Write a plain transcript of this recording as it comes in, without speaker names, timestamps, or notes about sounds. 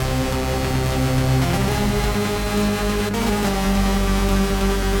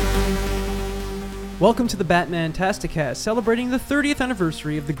Welcome to the Batman-tasticast, celebrating the 30th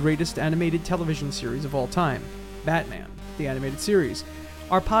anniversary of the greatest animated television series of all time, Batman, the animated series.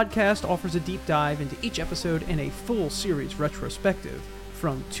 Our podcast offers a deep dive into each episode and a full series retrospective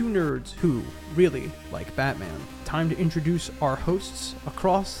from two nerds who really like Batman. Time to introduce our hosts.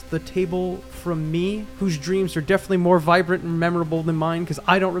 Across the table from me, whose dreams are definitely more vibrant and memorable than mine, because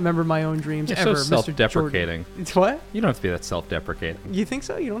I don't remember my own dreams ever. So self-deprecating. It's what? You don't have to be that self-deprecating. You think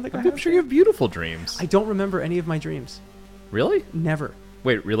so? You don't think I'm sure you have beautiful dreams. I don't remember any of my dreams. Really? Never.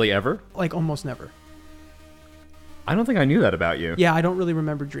 Wait, really ever? Like, almost never. I don't think I knew that about you. Yeah, I don't really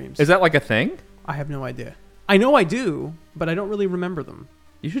remember dreams. Is that like a thing? I have no idea. I know I do, but I don't really remember them.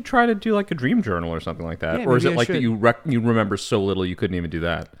 You should try to do like a dream journal or something like that. Yeah, or is it I like should. that you remember so little you couldn't even do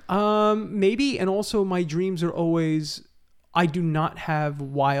that? Maybe. And also my dreams are always, I do not have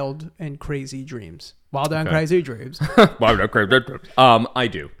wild and crazy dreams. Wild and crazy dreams. I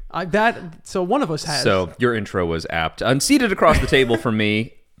do. So one of us has. So your intro was apt. Unseated across the table from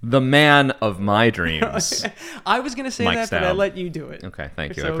me, the man of my dreams. I was going to say Mike that, Stout. but I let you do it. Okay,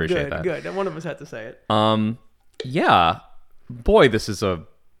 thank you. So I appreciate that. Good. And one of us had to say it. Yeah. Boy, this is a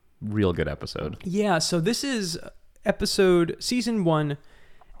real good episode. Yeah, so this is season 1,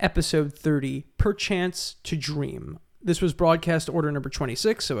 episode 30, Perchance To Dream. This was broadcast order number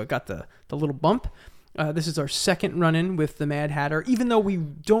 26, so it got the little bump. This is our second run-in with the Mad Hatter, even though we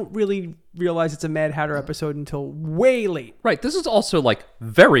don't really realize it's a Mad Hatter episode until way late. Right, this is also like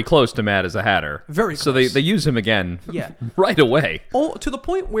very close to Mad as a Hatter. Very close. So they use him again right away. Oh, to the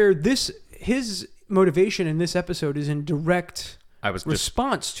point where his motivation in this episode is in direct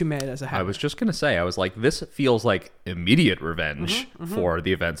response to Mad as a Hatter. I was just going to say, I was like, this feels like immediate revenge for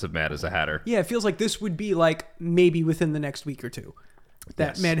the events of Mad as a Hatter. Yeah, it feels like this would be like maybe within the next week or two.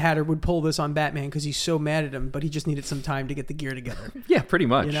 That Mad Hatter would pull this on Batman because he's so mad at him, but he just needed some time to get the gear together. Yeah, pretty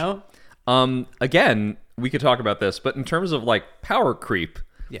much. You know? Again, we could talk about this, but in terms of like power creep,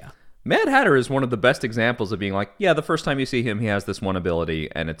 yeah, Mad Hatter is one of the best examples of being like, yeah, the first time you see him, he has this one ability,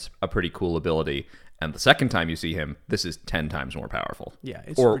 and it's a pretty cool ability. And the second time you see him, this is 10 times more powerful. Yeah,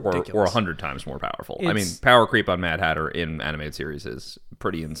 it's ridiculous. Or 100 times more powerful. I mean, power creep on Mad Hatter in animated series is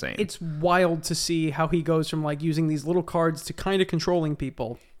pretty insane. It's wild to see how he goes from like using these little cards to kind of controlling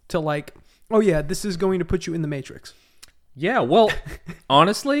people to like, oh yeah, this is going to put you in the Matrix. Yeah, well,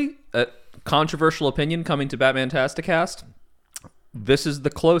 honestly, a controversial opinion coming to Batman-tasticast, this is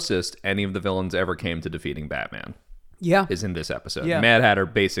the closest any of the villains ever came to defeating Batman. Yeah. Is in this episode. Yeah. Mad Hatter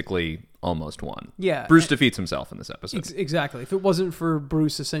basically almost won. Yeah. Bruce defeats himself in this episode. Exactly. If it wasn't for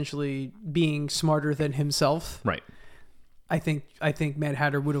Bruce essentially being smarter than himself, right, I think Mad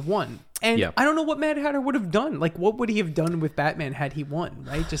Hatter would have won. And I don't know what Mad Hatter would have done. Like, what would he have done with Batman had he won,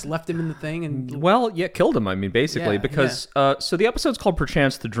 right? Just left him in the thing and... Well, yeah, killed him, I mean, basically, because... so the episode's called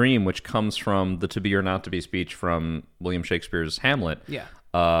Perchance To Dream, which comes from the To Be or Not To Be speech from William Shakespeare's Hamlet. Yeah.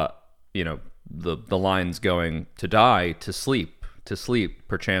 You know, the lines going, to die, to sleep,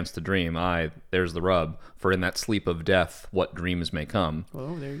 perchance to dream. Aye, there's the rub. For in that sleep of death, what dreams may come.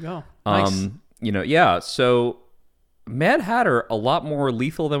 Oh, there you go. Nice. You know, yeah, so... Mad Hatter, a lot more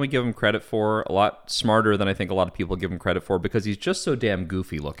lethal than we give him credit for, a lot smarter than I think a lot of people give him credit for, because he's just so damn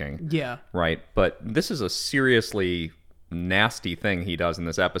goofy looking. Yeah. Right? But this is a seriously nasty thing he does in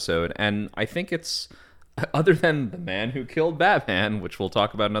this episode, and I think it's, other than the man who killed Batman, which we'll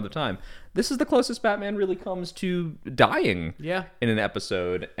talk about another time, this is the closest Batman really comes to dying in an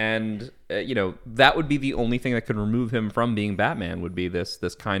episode, and, you know, that would be the only thing that could remove him from being Batman, would be this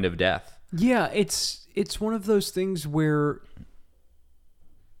kind of death. Yeah, it's one of those things where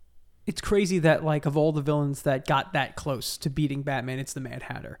it's crazy that, like, of all the villains that got that close to beating Batman, it's the Mad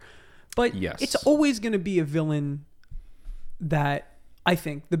Hatter. But it's always going to be a villain that I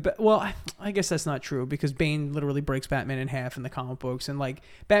think I guess that's not true, because Bane literally breaks Batman in half in the comic books, and like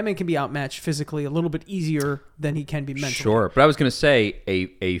Batman can be outmatched physically a little bit easier than he can be mentally. Sure, but I was going to say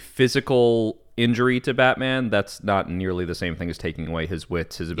a physical injury to Batman, that's not nearly the same thing as taking away his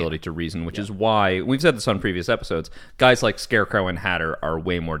wits, his ability to reason, which is why, we've said this on previous episodes, guys like Scarecrow and Hatter are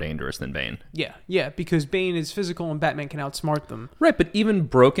way more dangerous than Bane. Yeah, because Bane is physical and Batman can outsmart them. Right, but even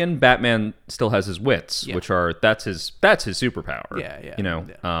broken, Batman still has his wits, which are, that's his superpower. Yeah. You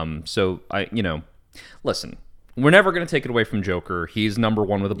know, so listen, we're never going to take it away from Joker. He's number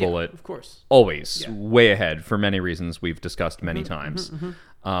one with a bullet. Of course. Always. Way ahead for many reasons we've discussed many times.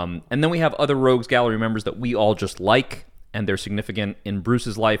 And then we have other Rogues Gallery members that we all just like, and they're significant in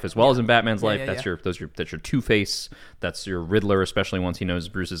Bruce's life as well as in Batman's life. That's your Two-Face. That's your Riddler, especially once he knows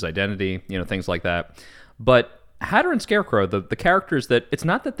Bruce's identity, you know, things like that. But Hatter and Scarecrow, the characters that, it's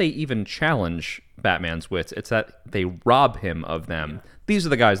not that they even challenge Batman's wits. It's that they rob him of them. Yeah. These are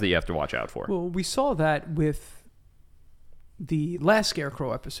the guys that you have to watch out for. Well, we saw that with the last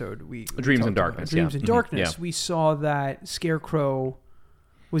Scarecrow episode. Dreams in Darkness. Dreams in Darkness. Yeah. We saw that Scarecrow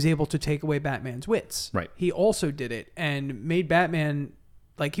was able to take away Batman's wits. Right. He also did it and made Batman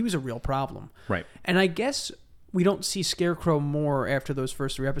like he was a real problem. Right. And I guess we don't see Scarecrow more after those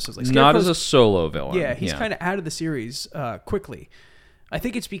first 3 episodes. Like not as a solo villain. Yeah, he's kind of out of the series quickly. I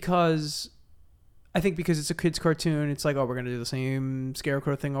think because it's a kid's cartoon, it's like, oh, we're going to do the same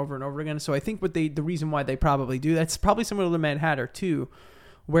Scarecrow thing over and over again. So I think the reason why they probably do that's probably similar to the Mad Hatter too,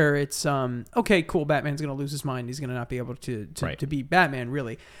 where it's okay, cool, Batman's going to lose his mind. He's going to not be able to be Batman,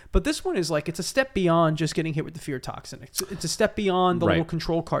 really. But this one is like, it's a step beyond just getting hit with the fear toxin. It's a step beyond the little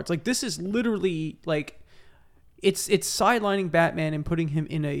control cards. Like, this is literally like, it's sidelining Batman and putting him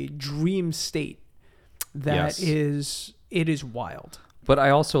in a dream state that is wild. But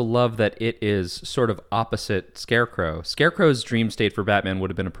I also love that it is sort of opposite Scarecrow. Scarecrow's dream state for Batman would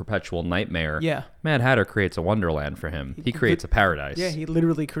have been a perpetual nightmare. Yeah. Mad Hatter creates a wonderland for him. He creates a paradise. Yeah, he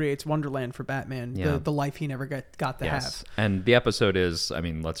literally creates Wonderland for Batman, the life he never got to have. And the episode is, I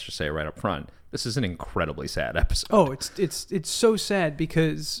mean, let's just say right up front, this is an incredibly sad episode. Oh, it's so sad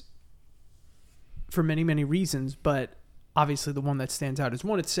because for many, many reasons, but obviously the one that stands out is,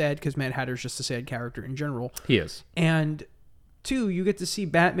 one, it's sad because Mad Hatter's just a sad character in general. He is. And 2, you get to see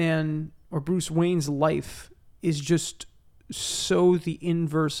Batman or Bruce Wayne's life is just so the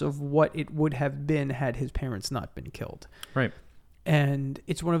inverse of what it would have been had his parents not been killed. Right. And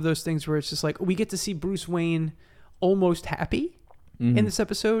it's one of those things where it's just like, we get to see Bruce Wayne almost happy in this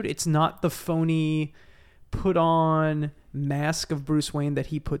episode. It's not the phony put on mask of Bruce Wayne that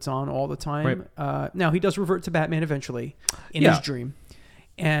he puts on all the time. Right. Now, he does revert to Batman eventually in his dream,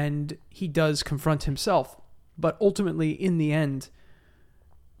 and he does confront himself. But ultimately, in the end,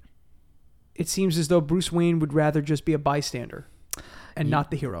 it seems as though Bruce Wayne would rather just be a bystander and not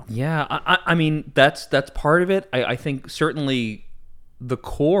the hero. Yeah, I mean, that's part of it. I think certainly the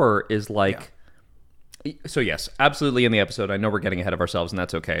core is like... Yeah. So yes, absolutely in the episode. I know we're getting ahead of ourselves, and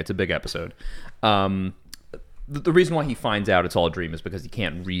that's okay. It's a big episode. The reason why he finds out it's all a dream is because he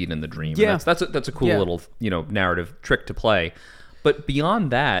can't read in the dream. Yeah. That's a cool little narrative trick to play. But beyond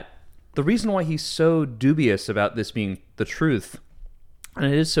that, the reason why he's so dubious about this being the truth, and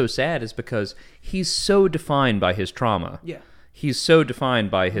it is so sad, is because he's so defined by his trauma. Yeah. He's so defined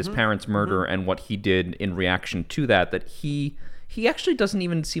by his parents' murder and what he did in reaction to that he actually doesn't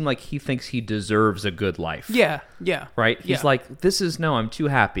even seem like he thinks he deserves a good life. Yeah. Right? He's like, I'm too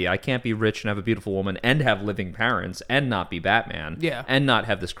happy. I can't be rich and have a beautiful woman and have living parents and not be Batman. Yeah. And not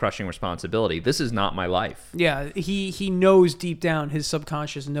have this crushing responsibility. This is not my life. Yeah. He knows deep down, his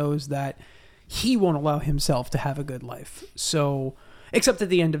subconscious knows that he won't allow himself to have a good life. So, except at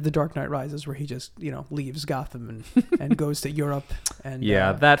the end of The Dark Knight Rises, where he just, leaves Gotham and goes to Europe. And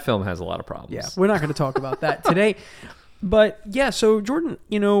that film has a lot of problems. Yeah. We're not going to talk about that today. But yeah, so Jordan,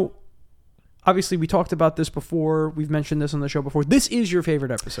 obviously we talked about this before. We've mentioned this on the show before. This is your favorite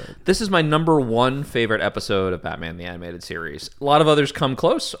episode. This is my number 1 favorite episode of Batman the Animated Series. A lot of others come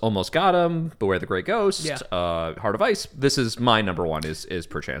close. Almost Got Him, Beware the Great Ghost, Heart of Ice. This is my number 1 is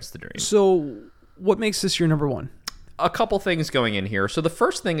Perchance to Dream. So what makes this your number 1? A couple things going in here. So the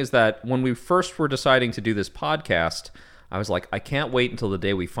first thing is that when we first were deciding to do this podcast, I was like, I can't wait until the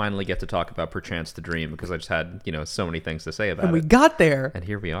day we finally get to talk about Perchance to Dream, because I just had, so many things to say about it. And we got there. And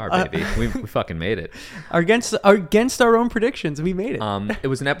here we are, baby. We fucking made it. Against our own predictions, we made it. It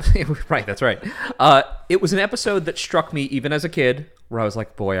was an episode... Right, that's right. It was an episode that struck me even as a kid, where I was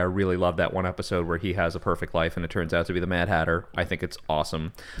like, boy, I really love that one episode where he has a perfect life and it turns out to be the Mad Hatter. I think it's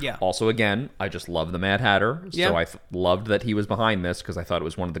awesome. Yeah. Also, again, I just love the Mad Hatter. So I loved that he was behind this, because I thought it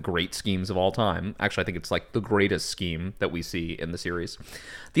was one of the great schemes of all time. Actually, I think it's like the greatest scheme that we see in the series.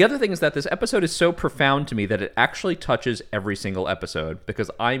 The other thing is that this episode is so profound to me that it actually touches every single episode,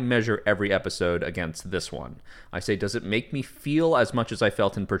 because I measure every episode against this one. I say, does it make me feel as much as I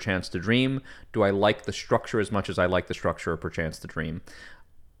felt in Perchance to Dream? Do I like the structure as much as I like the structure of Perchance to Dream?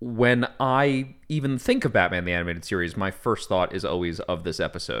 When I even think of Batman the Animated Series, my first thought is always of this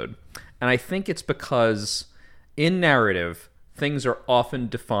episode. And I think it's because in narrative, things are often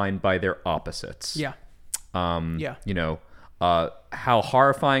defined by their opposites. Yeah. How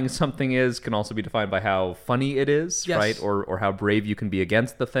horrifying something is can also be defined by how funny it is, right? Or how brave you can be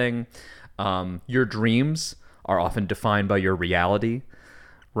against the thing. Your dreams are often defined by your reality,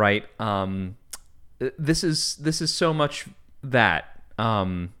 right? This is so much that.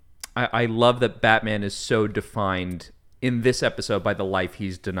 I love that Batman is so defined in this episode by the life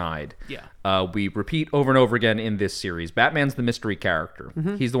he's denied. Yeah. We repeat over and over again in this series. Batman's the mystery character.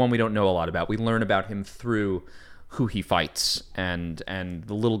 He's the one we don't know a lot about. We learn about him through who he fights and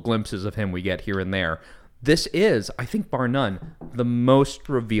the little glimpses of him we get here and there. This is, I think, bar none, the most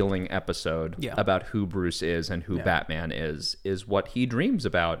revealing episode about who Bruce is and who Batman is what he dreams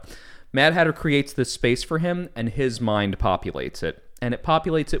about. Mad Hatter creates this space for him, and his mind populates it. And it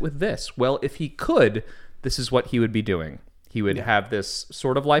populates it with this. Well, if he could, this is what he would be doing. He would have this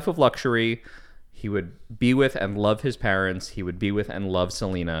sort of life of luxury. He would be with and love his parents. He would be with and love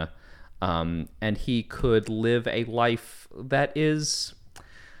Selina. And he could live a life that is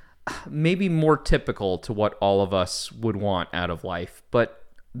maybe more typical to what all of us would want out of life. But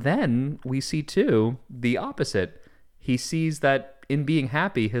then we see, too, the opposite. He sees that in being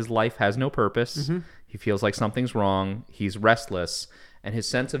happy, his life has no purpose. He feels like something's wrong. He's restless. And his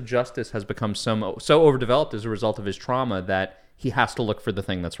sense of justice has become so overdeveloped as a result of his trauma that he has to look for the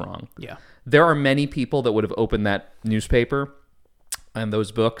thing that's wrong. Yeah. There are many people that would have opened that newspaper and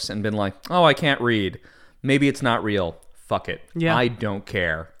those books and been like, oh, I can't read. Maybe it's not real. Fuck it. Yeah. I don't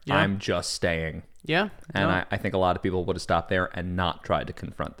care. Yeah. I'm just staying. Yeah. And I think a lot of people would have stopped there and not tried to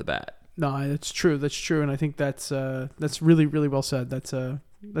confront the bat. No, that's true. That's true. And I think that's really, really well said. That's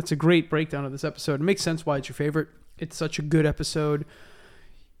a great breakdown of this episode. It makes sense why it's your favorite. It's such a good episode.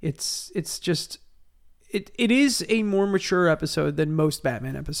 It's just... It is a more mature episode than most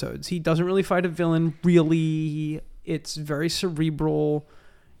Batman episodes. He doesn't really fight a villain, really. It's very cerebral,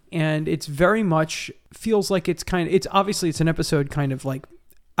 and it's very much feels like it's obviously it's an episode kind of like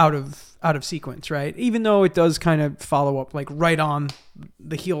out of sequence, right? Even though it does kind of follow up like right on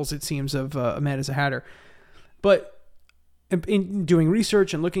the heels, it seems, of Mad as a Hatter. But in doing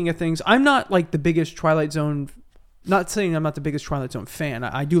research and looking at things, I'm not like the biggest Twilight Zone. Not saying I'm not the biggest Twilight Zone fan.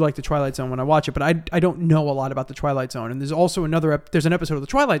 I do like the Twilight Zone when I watch it, but I don't know a lot about the Twilight Zone. And there's also there's an episode of the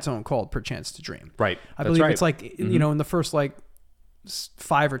Twilight Zone called Perchance to Dream. Right. I believe it's like, in the first like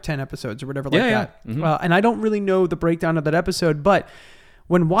 5 or 10 episodes or whatever that. And I don't really know the breakdown of that episode, but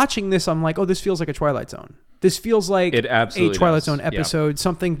when watching this, I'm like, oh, this feels like a Twilight Zone. This feels like a Twilight Zone episode,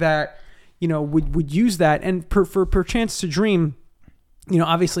 something that, would use that. And for Perchance to Dream,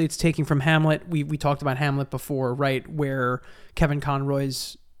 obviously it's taking from Hamlet. We talked about Hamlet before, right? Where Kevin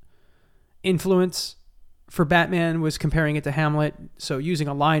Conroy's influence for Batman was comparing it to Hamlet. So using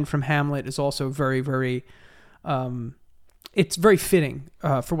a line from Hamlet is also very, very, it's very fitting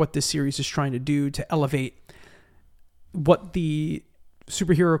for what this series is trying to do to elevate what the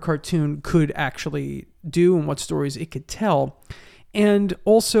superhero cartoon could actually do and what stories it could tell. And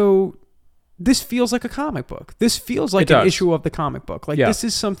also, this feels like a comic book. This feels like an issue of the comic book. This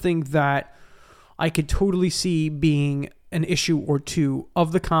is something that I could totally see being an issue or two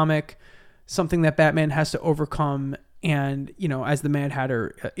of the comic, something that Batman has to overcome, and, as the Mad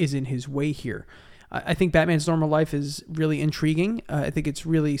Hatter is in his way here. I think Batman's normal life is really intriguing. I think it's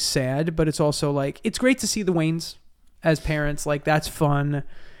really sad, but it's also it's great to see the Waynes as parents. That's fun.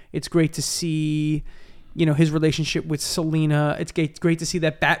 It's great to see... his relationship with Selina. It's great to see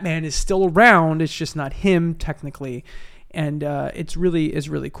that Batman is still around. It's just not him technically. And it's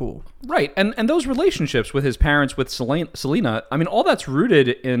really cool. Right. And those relationships with his parents, with Selina, I mean, all that's rooted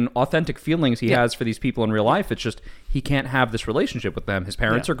in authentic feelings he has for these people in real life. It's just he can't have this relationship with them. His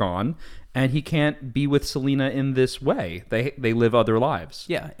parents are gone, and he can't be with Selina in this way. They live other lives.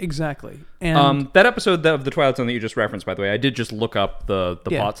 Yeah, exactly. And that episode of the Twilight Zone that you just referenced, by the way, I did just look up the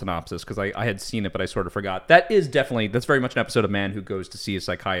plot synopsis because I had seen it, but I sort of forgot. That's very much an episode of man who goes to see a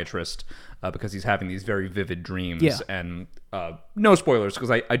psychiatrist because he's having these very vivid dreams. Yeah. And no spoilers because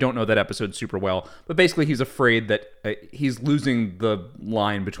I don't know that episode super well, but basically he's afraid that he's losing the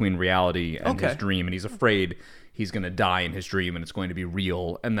line between reality and his dream, and he's afraid he's going to die in his dream and it's going to be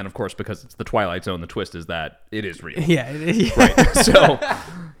real. And then, of course, because it's the Twilight Zone, the twist is that it is real. Yeah, it is. Right. So,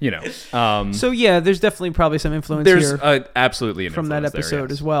 so, there's definitely probably some influence here. There's absolutely an from that episode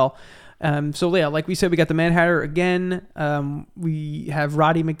there, as well. Like we said, we got the Mad Hatter again. We have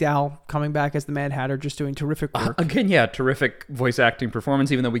Roddy McDowall coming back as the Mad Hatter, just doing terrific work. Again, terrific voice acting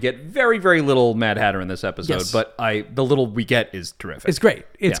performance, even though we get very, very little Mad Hatter in this episode. Yes. But the little we get is terrific. It's great.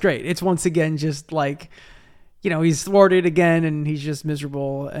 It's great. It's once again just he's thwarted again and he's just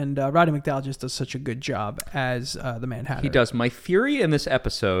miserable. And Roddy McDowall just does such a good job as the Mad Hatter. He does. My theory in this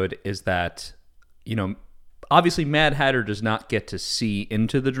episode is that, obviously, Mad Hatter does not get to see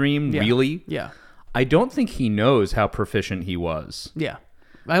into the dream, really. Yeah. I don't think he knows how proficient he was. Yeah.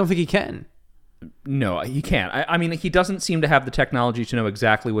 I don't think he can. No, he can't. I mean, he doesn't seem to have the technology to know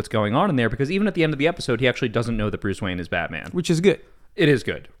exactly what's going on in there because even at the end of the episode, he actually doesn't know that Bruce Wayne is Batman. Which is good. It is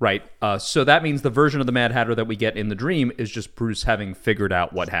good, right? So that means the version of the Mad Hatter that we get in the dream is just Bruce having figured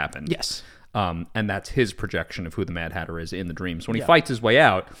out what happened. Yes. And that's his projection of who the Mad Hatter is in the dream. So when he fights his way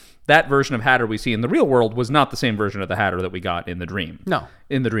out, that version of Hatter we see in the real world was not the same version of the Hatter that we got in the dream. No.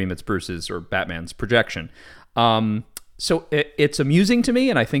 In the dream, it's Bruce's or Batman's projection. So it's amusing to me,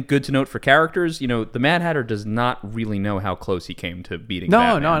 and I think good to note for characters. The Mad Hatter does not really know how close he came to beating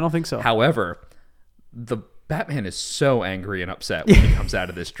Batman. No, I don't think so. However, the Batman is so angry and upset when he comes out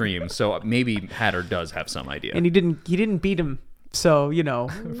of this dream, so maybe Hatter does have some idea. And he didn't beat him, so,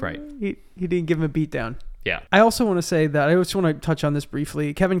 right. He didn't give him a beat down. Yeah. I also want to say that, I just want to touch on this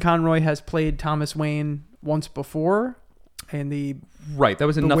briefly. Kevin Conroy has played Thomas Wayne once before in the... Right, that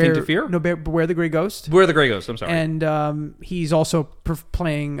was in Nothing to Fear? No, Beware the Grey Ghost. Beware the Grey Ghost, I'm sorry. And he's also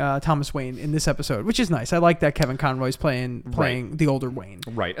playing Thomas Wayne in this episode, which is nice. I like that Kevin Conroy's playing the older Wayne.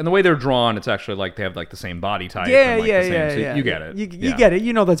 Right, and the way they're drawn, it's actually like they have like the same body type. Yeah. You get it. You get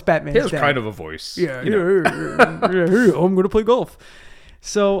it. That's Batman's He has dad. kind of a voice. Yeah, I'm going to play golf.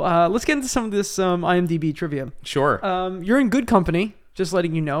 So let's get into some of this IMDb trivia. Sure. You're in good company, just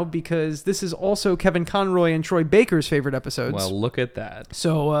letting you know, because this is also Kevin Conroy and Troy Baker's favorite episodes. Well, look at that.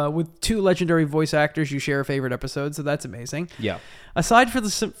 So with two legendary voice actors, you share a favorite episode, so that's amazing. Yeah. Aside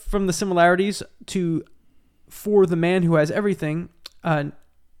from the similarities for The Man Who Has Everything,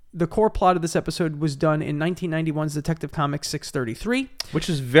 the core plot of this episode was done in 1991's Detective Comics 633. Which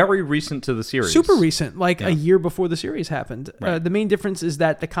is very recent to the series. Super recent, a year before the series happened. Right. The main difference is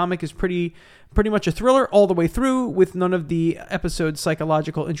that the comic is pretty much a thriller all the way through, with none of the episode's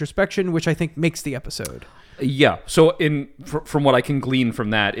psychological introspection, which I think makes the episode. Yeah. So from what I can glean from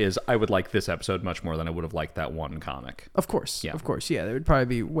that is I would like this episode much more than I would have liked that one comic. Of course. Yeah. Of course. Yeah, that would probably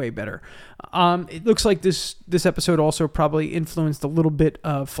be way better. It looks like this episode also probably influenced a little bit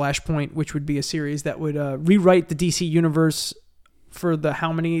of Flashpoint, which would be a series that would rewrite the DC universe for the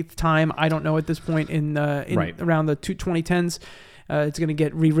how many time, I don't know at this point in around the 2010s. It's going to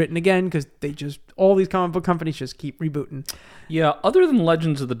get rewritten again because all these comic book companies just keep rebooting. Yeah, other than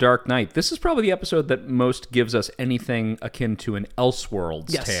Legends of the Dark Knight, this is probably the episode that most gives us anything akin to an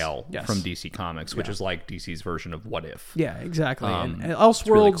Elseworlds tale from DC Comics, which is like DC's version of What If. Yeah, exactly. And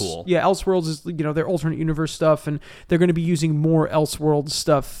Elseworlds, really cool. Yeah, Elseworlds is their alternate universe stuff, and they're going to be using more Elseworlds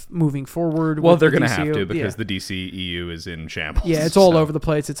stuff moving forward. Well, they're going to have to because the DC EU is in shambles. Yeah, it's all over the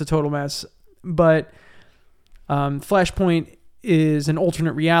place. It's a total mess. But Flashpoint is an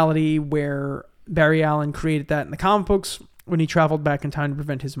alternate reality where Barry Allen created that in the comic books when he traveled back in time to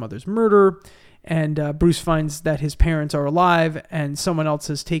prevent his mother's murder. And Bruce finds that his parents are alive and someone else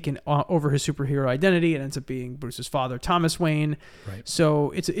has taken over his superhero identity. It ends up being Bruce's father, Thomas Wayne. Right.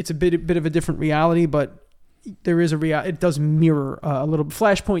 So it's a bit of a different reality, but there is it does mirror a little bit.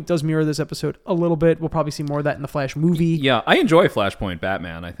 Flashpoint does mirror this episode a little bit. We'll probably see more of that in the Flash movie. Yeah, I enjoy Flashpoint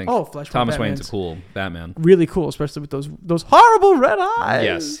Batman. I think Flashpoint Thomas Batman's Wayne's a cool Batman. Really cool, especially with those horrible red eyes.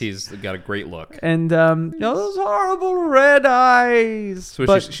 Yes, he's got a great look. And those horrible red eyes.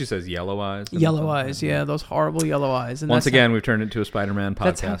 So she says yellow eyes? Yellow eyes, yeah, those horrible yellow eyes. And once again, we've turned it into a Spider-Man podcast.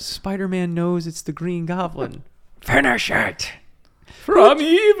 That's how Spider-Man knows it's the Green Goblin. Finish it! From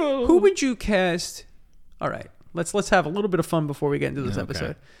evil! Who would you cast? All right. Let's have a little bit of fun before we get into this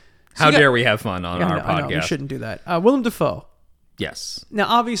episode. So how dare we have fun on our podcast? I know, we shouldn't do that. Willem Dafoe. Yes. Now,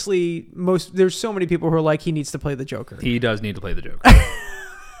 obviously, there's so many people who are like, he needs to play the Joker. He does need to play the Joker.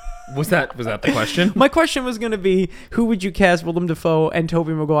 Was that the question? My question was going to be, who would you cast Willem Dafoe and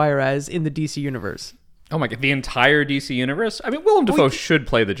Tobey Maguire as in the DC universe? Oh my God, the entire DC universe? I mean, Willem Dafoe should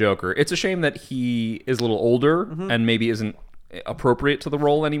play the Joker. It's a shame that he is a little older and maybe isn't appropriate to the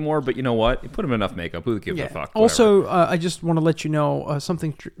role anymore, but you know what? You put him in enough makeup. Who gives a fuck? Whatever. Also, I just want to let you know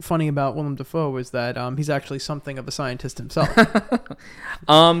something funny about Willem Dafoe is that he's actually something of a scientist himself.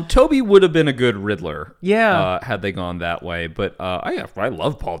 Toby would have been a good Riddler. Yeah. Had they gone that way, but I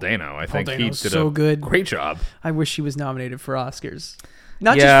love Paul Dano. I think he did a great job. I wish he was nominated for Oscars.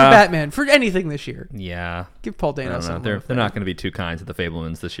 Not just for Batman, for anything this year. Yeah. Give Paul Dano something. They're not going to be too kind to the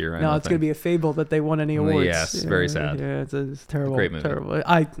Fablemans this year. No, it's going to be a fable that they won any awards. Yes, very sad. Yeah, it's terrible. Great movie. Terrible.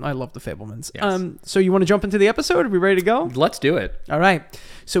 I love the Fablemans. Yes. So you want to jump into the episode? Are we ready to go? Let's do it. All right.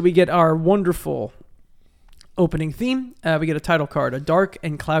 So we get our wonderful opening theme. We get a title card, a dark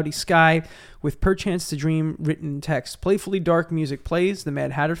and cloudy sky with Perchance to Dream written text. Playfully dark music plays, the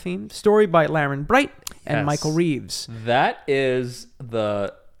Mad Hatter theme. Story by Laren Bright and Michael Reeves. That is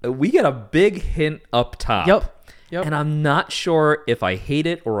we get a big hint up top. Yep. Yep. And I'm not sure if I hate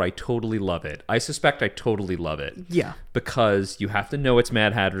it or I totally love it. I suspect I totally love it. Yeah. Because you have to know it's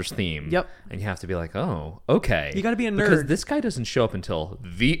Mad Hatter's theme. Yep. And you have to be like, oh, okay. You got to be a nerd. Because this guy doesn't show up until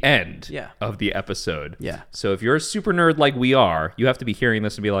the end of the episode. Yeah. So if you're a super nerd like we are, you have to be hearing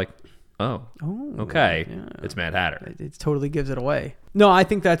this and be like, oh, okay, it's Mad Hatter. It totally gives it away. No, I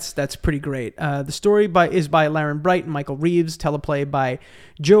think that's pretty great. The story is by Laren Bright and Michael Reeves, teleplay by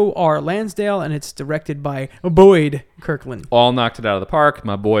Joe R. Lansdale, and it's directed by Boyd Kirkland. All knocked it out of the park.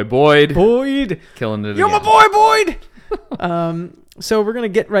 My boy Boyd. Killing it You're again. my boy, Boyd! So we're going to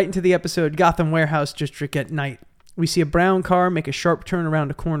get right into the episode, Gotham Warehouse District at night. We see a brown car make a sharp turn around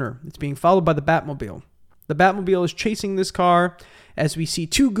a corner. It's being followed by the Batmobile. The Batmobile is chasing this car as we see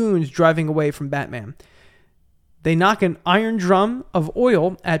two goons driving away from Batman. They knock an iron drum of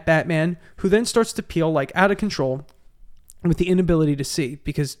oil at Batman, who then starts to peel like out of control with the inability to see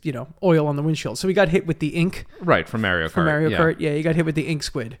because, oil on the windshield. So we got hit with the ink. Right, from Mario Kart. From Mario Kart, yeah, you got hit with the ink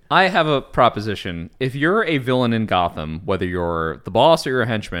squid. I have a proposition. If you're a villain in Gotham, whether you're the boss or you're a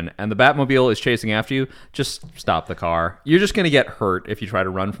henchman, and the Batmobile is chasing after you, just stop the car. You're just going to get hurt if you try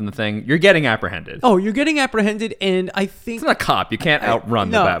to run from the thing. You're getting apprehended. Oh, you're getting apprehended, and I think... It's not a cop. You can't outrun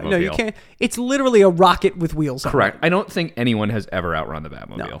the Batmobile. No, you can't. It's literally a rocket with wheels on it. Correct. I don't think anyone has ever outrun the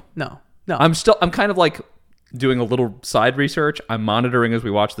Batmobile. No. I'm kind of like... doing a little side research. I'm monitoring as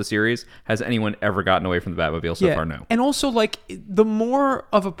we watch the series. Has anyone ever gotten away from the Batmobile so far? No. And also, like, the more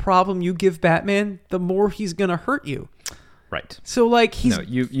of a problem you give Batman, the more he's going to hurt you. Right. So, like, he's... No,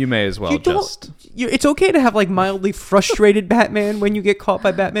 you may as well just... It's okay to have, like, mildly frustrated Batman when you get caught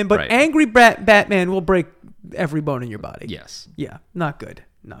by Batman, but angry Batman will break every bone in your body. Yes. Yeah, not good.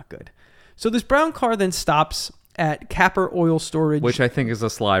 Not good. So this brown car then stops at Capper Oil Storage. Which I think is a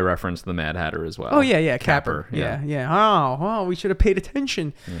sly reference to the Mad Hatter as well. Oh, yeah, Capper. Yeah. Oh, we should have paid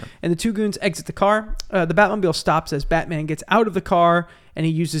attention. Yeah. And the two goons exit the car. The Batmobile stops as Batman gets out of the car, and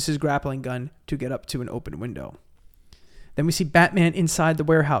he uses his grappling gun to get up to an open window. Then we see Batman inside the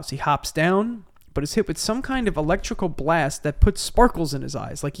warehouse. He hops down, but is hit with some kind of electrical blast that puts sparkles in his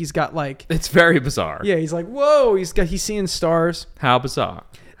eyes. Like he's got like... It's very bizarre. Yeah, he's like, whoa, he's seeing stars. How bizarre.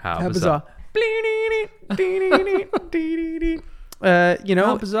 How bizarre.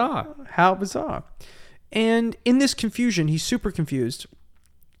 How bizarre. And in this confusion, he's super confused.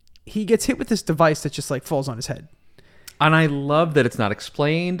 He gets hit with this device that just like falls on his head. And I love that it's not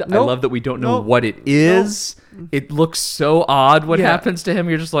explained. Nope. I love that we don't know what it is. Nope. It looks so odd what happens to him.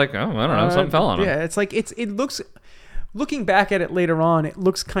 You're just like, oh, I don't know, something fell on him. Yeah, it's like it looks, looking back at it later on, it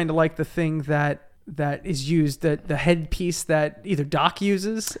looks kind of like the thing that is used, the headpiece that either Doc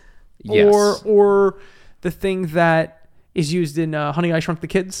uses, or the thing that is used in Honey, I Shrunk the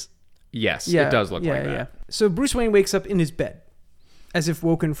Kids. Yes, it does look like that. Yeah. So Bruce Wayne wakes up in his bed, as if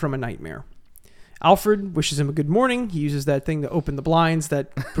woken from a nightmare. Alfred wishes him a good morning. He uses that thing to open the blinds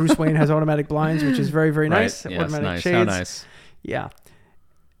that Bruce Wayne has automatic blinds, which is very, very nice. Yes, automatic nice. shades. How nice. Yeah.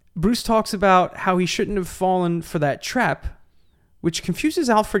 Bruce talks about how he shouldn't have fallen for that trap, which confuses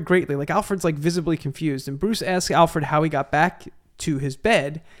Alfred greatly. Like, Alfred's like visibly confused. And Bruce asks Alfred how he got back to his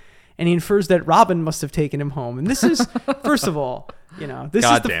bed, and he infers that Robin must have taken him home. And this is, first of all, this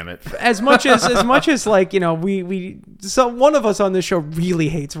God is damn it. as much as like, so one of us on this show really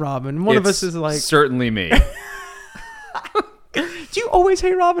hates Robin. One of us is like, certainly me. Do you always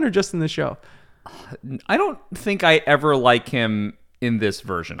hate Robin or just in the show? I don't think I ever like him in this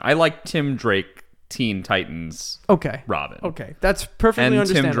version. I like Tim Drake, Teen Titans. Robin. Okay, that's perfectly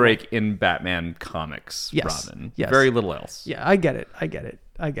understandable. And Tim Drake in Batman comics. Robin. Yes. Very little else. Yeah, I get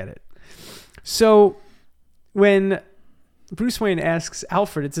it. So when Bruce Wayne asks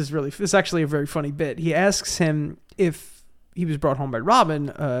Alfred, it's actually a very funny bit. He asks him if he was brought home by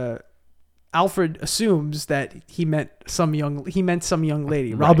Robin. Alfred assumes that he meant some young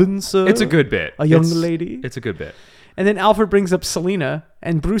lady. Right. Robin, sir. It's a good bit. A young lady. It's a good bit. And then Alfred brings up Selina,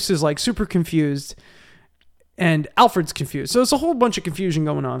 and Bruce is like super confused, and Alfred's confused. So it's a whole bunch of confusion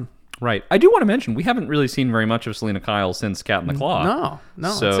going on. Right. I do want to mention, we haven't really seen very much of Selina Kyle since Cat in the Claw.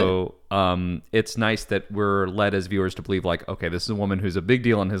 No. So it's nice that we're led as viewers to believe, like, okay, this is a woman who's a big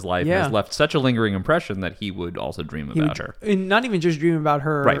deal in his life and has left such a lingering impression that he would also dream about her. And not even just dream about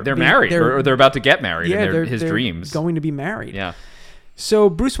her. Right. They're married, or they're about to get married in his dreams. Going to be married. Yeah. So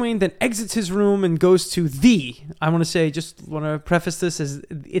Bruce Wayne then exits his room and goes to I want to preface this as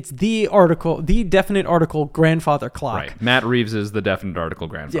it's the definite article grandfather clock. Right. Matt Reeves is the definite article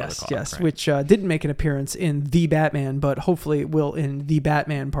grandfather clock. Yes, right. Which didn't make an appearance in The Batman, but hopefully it will in The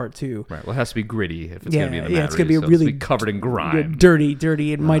Batman Part 2. Right. Well, it has to be gritty if it's going to be the Matt It's going to be Reeves, really it's covered in grime. Dirty.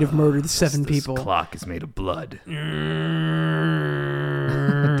 It might have murdered 7 people. This clock is made of blood.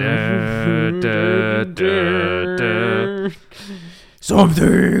 something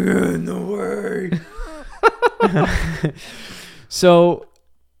in the way. So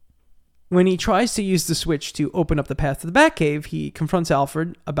when he tries to use the switch to open up the path to the Batcave, he confronts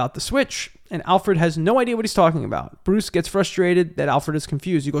Alfred about the switch, and Alfred has no idea what he's talking about. Bruce gets frustrated that Alfred is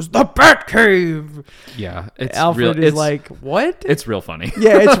confused. He goes, "The Batcave!" Yeah. It's Alfred is like, what? It's real funny.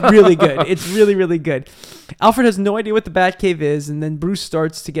 Yeah, it's really good. It's really, really good. Alfred has no idea what the Batcave is, and then Bruce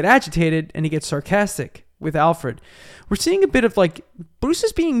starts to get agitated, and he gets sarcastic with Alfred. We're seeing a bit of like, Bruce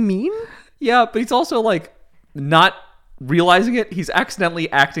is being mean? Yeah, but he's also like not realizing it. He's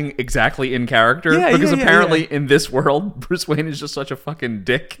accidentally acting exactly in character because apparently in this world, Bruce Wayne is just such a fucking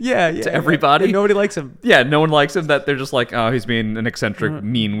dick to everybody. And nobody likes him. Yeah, no one likes him, that they're just like, oh, he's being an eccentric,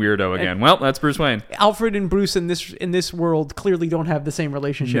 mean weirdo again. Well, that's Bruce Wayne. Alfred and Bruce in this world clearly don't have the same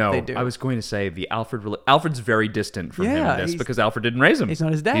relationship they do. I was going to say Alfred's very very from him in this because Alfred didn't raise him. He's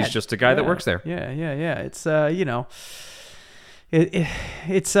not his dad. He's just a guy that works there. Yeah.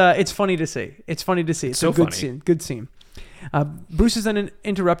 It's it's funny to see. It's funny to see. It's so a good funny. scene. Good scene. Bruce is then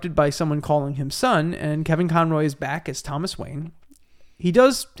interrupted by someone calling him son, and Kevin Conroy is back as Thomas Wayne. He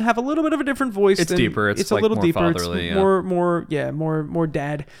does have a little bit of a different voice. It's deeper. It's a like little more deeper. fatherly. It's more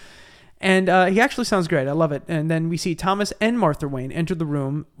dad. And he actually sounds great. I love it. And then we see Thomas and Martha Wayne enter the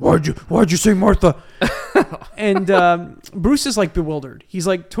room. Why'd you say Martha? And Bruce is like bewildered. He's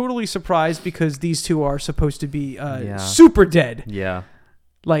like totally surprised because these two are supposed to be super dead. Yeah.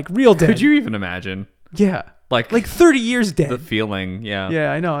 Like real dead. Could you even imagine? Yeah. Like 30 years dead. The feeling, yeah.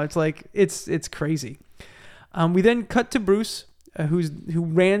 Yeah, I know. It's like it's crazy. We then cut to Bruce, who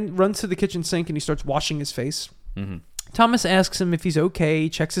runs to the kitchen sink and he starts washing his face. Mm-hmm. Thomas asks him if he's okay,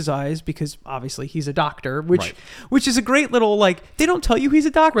 checks his eyes because obviously he's a doctor, which is a great little, like, they don't tell you he's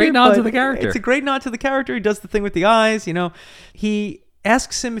a doctor. Great nod to the character. It's a great nod to the character. He does the thing with the eyes, you know. He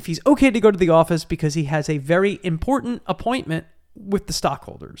asks him if he's okay to go to the office because he has a very important appointment with the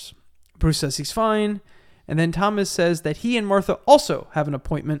stockholders. Bruce says he's fine. And then Thomas says that he and Martha also have an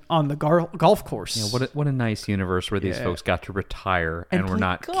appointment on the golf course. Yeah, what a nice universe where these folks got to retire and were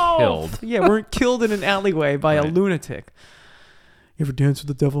not golf. killed. Yeah, weren't killed in an alleyway by a lunatic. You ever dance with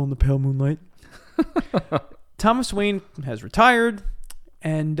the devil in the pale moonlight? Thomas Wayne has retired.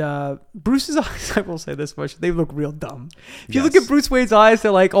 And Bruce's eyes, I will say this much, they look real dumb. If you look at Bruce Wayne's eyes,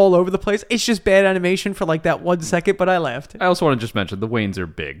 they're like all over the place. It's just bad animation for like that 1 second, but I laughed. I also want to just mention the Waynes are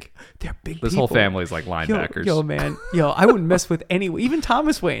big. They're big This people. whole family's like linebackers. Yo, man. I wouldn't mess with anyone. Even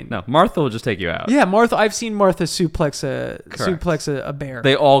Thomas Wayne. No, Martha will just take you out. Yeah, Martha. I've seen Martha suplex a bear.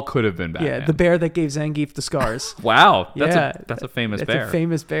 They all could have been Batman. Yeah, the bear that gave Zangief the scars. Wow. That's a famous bear. That's a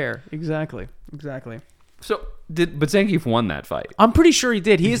famous bear. Exactly. So, but Zangief won that fight. I'm pretty sure he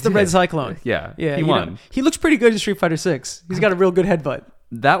did. He is the Red Cyclone. Yeah, he won. He looks pretty good in Street Fighter 6. He's got a real good headbutt.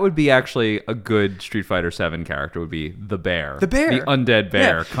 That would be actually a good Street Fighter 7 character. Would be the bear. The bear. The undead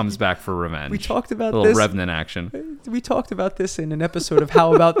bear comes back for revenge. We talked about a little this. Revenant action. We talked about this in an episode of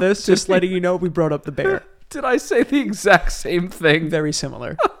How About This. Just letting you know, we brought up the bear. Did I say the exact same thing? Very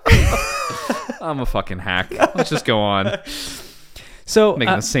similar. I'm a fucking hack. Let's just go on. So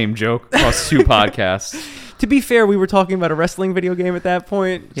making the same joke across 2 podcasts. To be fair, we were talking about a wrestling video game at that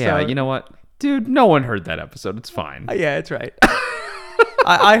point. Yeah, so. You know what? Dude, no one heard that episode. It's fine. Yeah, it's right.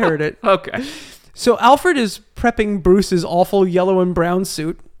 I heard it. Okay. So Alfred is prepping Bruce's awful yellow and brown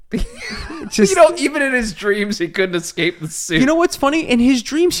suit. Even in his dreams, he couldn't escape the suit. You know what's funny? In his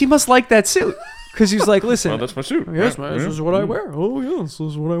dreams, he must like that suit. Because he's like, listen. Well, that's my suit. Yes, man, this is what I wear. Oh, yeah, this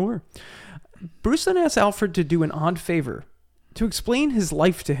is what I wear. Bruce then asks Alfred to do an odd favor. To explain his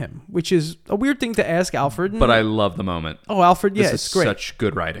life to him, which is a weird thing to ask Alfred. But I love the moment. Oh, Alfred, yeah, it's great. Such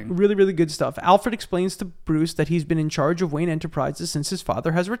good writing. Really, really good stuff. Alfred explains to Bruce that he's been in charge of Wayne Enterprises since his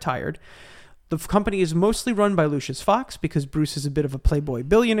father has retired. The company is mostly run by Lucius Fox because Bruce is a bit of a playboy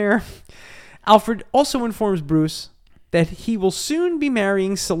billionaire. Alfred also informs Bruce that he will soon be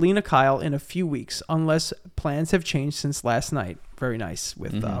marrying Selena Kyle in a few weeks, unless plans have changed since last night. Very nice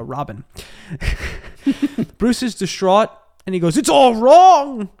with Robin. Bruce is distraught. And he goes, "It's all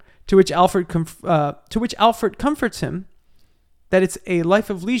wrong." To which Alfred comforts him that it's a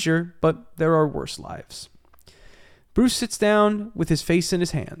life of leisure, but there are worse lives. Bruce sits down with his face in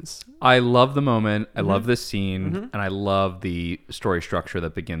his hands. I love the moment. I love this scene, and I love the story structure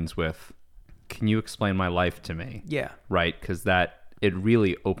that begins with, "Can you explain my life to me?" Yeah, right, because it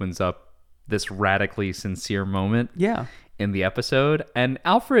really opens up this radically sincere moment. Yeah, in the episode, and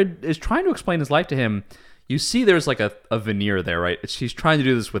Alfred is trying to explain his life to him. You see there's like a veneer there, right? He's trying to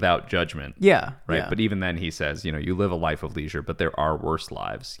do this without judgment. Yeah. Right? Yeah. But even then he says, you live a life of leisure, but there are worse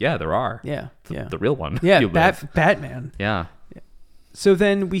lives. Yeah, there are. Yeah. The real one. Yeah, you live. Batman. Yeah. So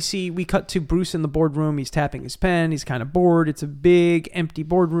then we cut to Bruce in the boardroom. He's tapping his pen. He's kind of bored. It's a big, empty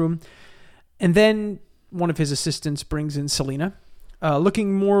boardroom. And then one of his assistants brings in Selina,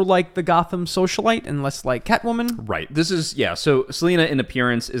 looking more like the Gotham socialite and less like Catwoman. Right. This is, so Selina in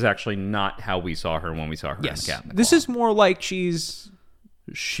appearance is actually not how we saw her when we saw her in Cat in the This Claw. is more like she's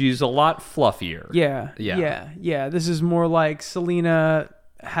a lot fluffier. Yeah. This is more like Selina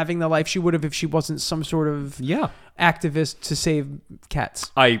having the life she would have if she wasn't some sort of activist to save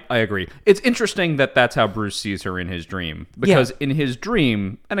cats. I agree. It's interesting that that's how Bruce sees her in his dream. Because in his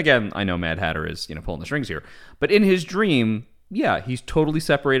dream, and again, I know Mad Hatter is, pulling the strings here, but in his dream, he's totally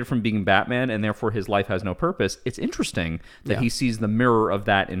separated from being Batman, and therefore his life has no purpose. It's interesting that he sees the mirror of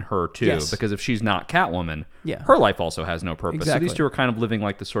that in her, too. Because if she's not Catwoman, her life also has no purpose. Exactly. So these two are kind of living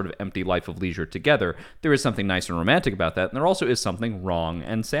like this sort of empty life of leisure together. There is something nice and romantic about that, and there also is something wrong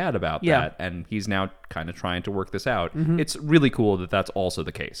and sad about that, and he's now kind of trying to work this out. It's really cool that that's also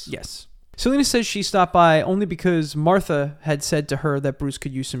the case. Yes. Selina says she stopped by only because Martha had said to her that Bruce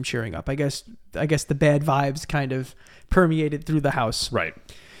could use some cheering up. I guess the bad vibes kind of permeated through the house. Right.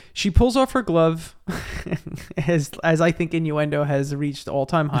 She pulls off her glove, as I think innuendo has reached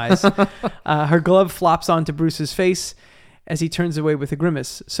all-time highs. Her glove flops onto Bruce's face as he turns away with a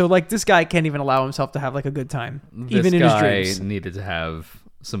grimace. So, this guy can't even allow himself to have, a good time, even in his dreams. This guy needed to have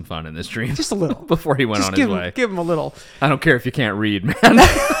some fun in this dream. Just a little. Before he went on his way. Give him a little. I don't care if you can't read, man.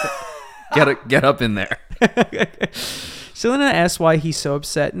 Get up in there. Selina asks why he's so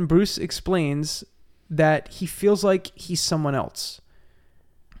upset, and Bruce explains that he feels like he's someone else.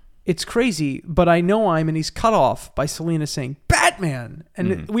 It's crazy, but I know and he's cut off by Selina saying, Batman!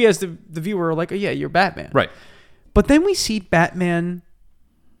 And we as the viewer are like, oh yeah, you're Batman. Right. But then we see Batman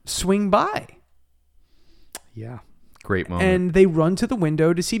swing by. Yeah. Great moment. And they run to the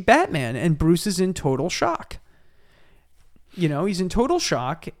window to see Batman, and Bruce is in total shock. He's in total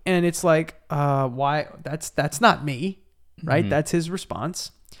shock, and it's like, why? That's not me, right? That's his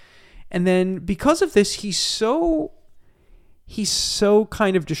response. And then because of this, he's so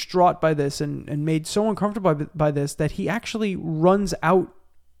kind of distraught by this and made so uncomfortable by this that he actually runs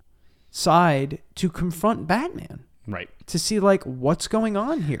outside to confront Batman. Right. To see what's going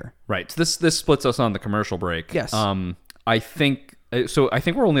on here. Right. So this splits us on the commercial break. Yes. I think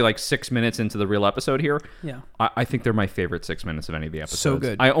we're only 6 minutes into the real episode here. Yeah. I think they're my favorite 6 minutes of any of the episodes. So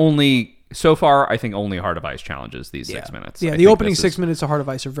good. So far, I think only Heart of Ice challenges these 6 minutes. Yeah, the opening 6 minutes of Heart of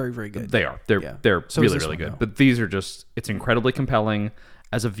Ice are very, very good. They are. They're So really, is this really one, good. though. But these are it's incredibly compelling.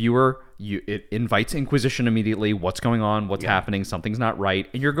 As a viewer, it invites Inquisition immediately. What's going on? What's happening? Something's not right.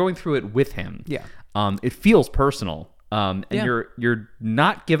 And you're going through it with him. Yeah. It feels personal. And you're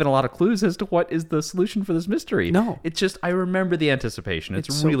not given a lot of clues as to what is the solution for this mystery. No. It's just, I remember the anticipation.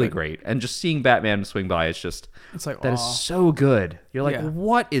 It's so really good. great. And just seeing Batman swing by, it's like, that is aw. so good. You're like, Yeah.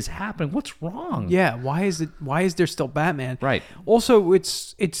 what is happening? What's wrong? Yeah, why is there still Batman? Right. Also,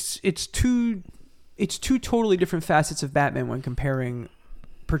 it's two totally different facets of Batman when comparing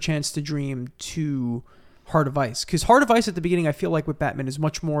Perchance to Dream to Heart of Ice. Because Heart of Ice at the beginning, I feel like with Batman is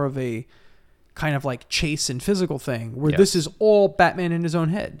much more of a kind of chase and physical thing, where this is all Batman in his own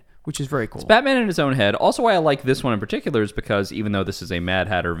head, which is very cool. It's Batman in his own head. Also, why I like this one in particular is because even though this is a Mad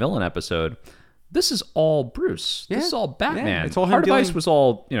Hatter villain episode, this is all Bruce. This is all Batman. Yeah, it's all him Heart of Ice dealing- was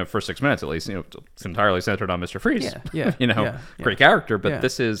all, for 6 minutes at least, it's entirely centered on Mr. Freeze. Yeah. Great character, but Yeah.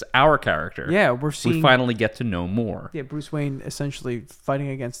 this is our character. Yeah, we finally get to know more. Yeah, Bruce Wayne essentially fighting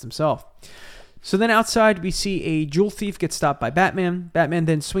against himself. So then outside, we see a jewel thief get stopped by Batman. Batman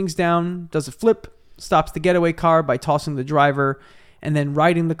then swings down, does a flip, stops the getaway car by tossing the driver, and then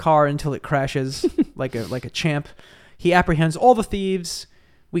riding the car until it crashes like a champ. He apprehends all the thieves.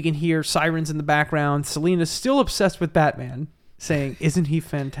 We can hear sirens in the background. Selina's still obsessed with Batman, saying, "Isn't he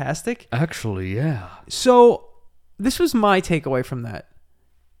fantastic?" Actually, yeah. So this was my takeaway from that.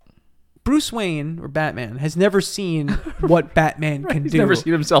 Bruce Wayne, or Batman, has never seen what Batman can He's do. never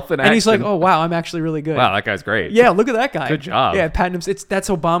seen himself in action. And he's like, oh, wow, I'm actually really good. Wow, that guy's great. Yeah, look at that guy. Good job. Yeah, patting him. That's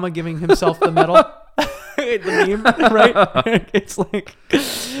Obama giving himself the medal. The meme, right? It's like,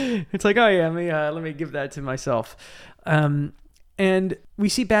 oh yeah, let me give that to myself. And we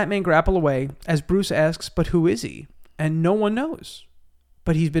see Batman grapple away as Bruce asks, but who is he? And no one knows.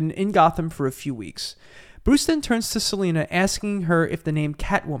 But he's been in Gotham for a few weeks. Bruce then turns to Selina, asking her if the name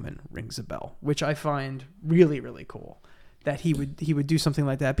Catwoman rings a bell, which I find really, really cool. That he would do something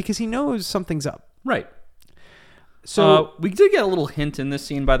like that because he knows something's up. Right. So we did get a little hint in this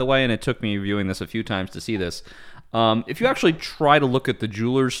scene, by the way, and it took me viewing this a few times to see this. If you actually try to look at the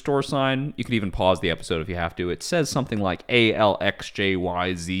jeweler's store sign, you could even pause the episode if you have to. It says something like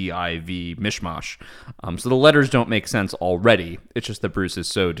ALXJYZIV mishmash. So the letters don't make sense already. It's just that Bruce is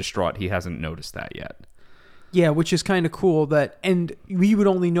so distraught he hasn't noticed that yet. Yeah, which is kind of cool. And we would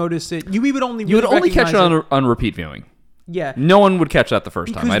only notice it. You would only catch it on repeat viewing. Yeah, no one would catch that the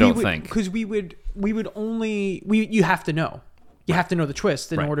first time. I don't think, because you have to know. You have to know the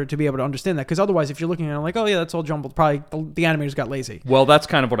twist in order to be able to understand that. Because otherwise, if you're looking at it like, oh yeah, that's all jumbled, probably the animators got lazy. Well, that's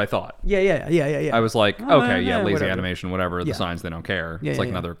kind of what I thought. Yeah. I was like, lazy whatever. animation, whatever. The signs, they don't care. It's like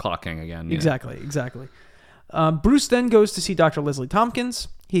another Clock King again. Yeah. Exactly. Bruce then goes to see Dr. Leslie Tompkins.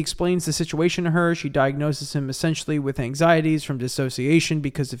 He explains the situation to her. She diagnoses him essentially with anxieties from dissociation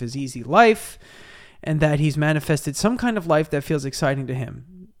because of his easy life, and that he's manifested some kind of life that feels exciting to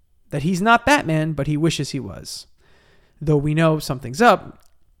him. That he's not Batman, but he wishes he was. Though we know something's up,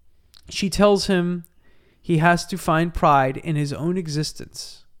 she tells him he has to find pride in his own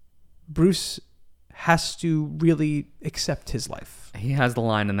existence. Bruce has to really accept his life. He has the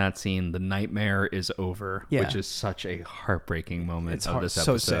line in that scene, "The nightmare is over," which is such a heartbreaking moment of this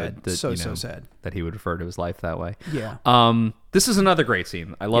episode. So sad. So sad that he would refer to his life that way. Yeah. This is another great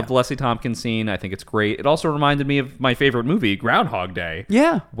scene. I love the Leslie Tompkins scene. I think it's great. It also reminded me of my favorite movie, Groundhog Day.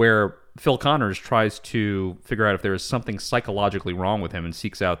 Yeah. Where Phil Connors tries to figure out if there is something psychologically wrong with him and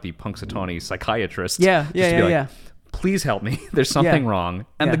seeks out the Punxsutawney psychiatrist. Yeah. Please help me. There's something wrong.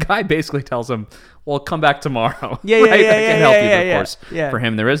 And the guy basically tells him, well, come back tomorrow. I can help you, but of course, for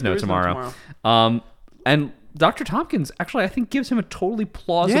him, there is no tomorrow. And Dr. Tompkins actually, I think, gives him a totally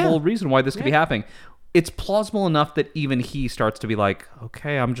plausible reason why this could be happening. It's plausible enough that even he starts to be like,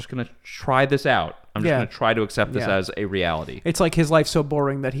 okay, I'm just going to try this out. I'm just going to try to accept this as a reality. It's like his life's so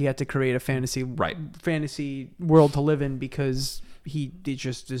boring that he had to create a fantasy world to live in because it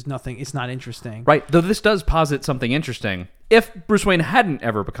just is nothing. It's not interesting. Right. Though this does posit something interesting. If Bruce Wayne hadn't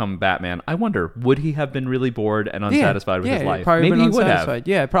ever become Batman, I wonder, would he have been really bored and unsatisfied with his life? Maybe he would have.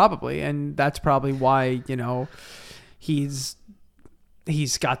 Yeah, probably. And that's probably why,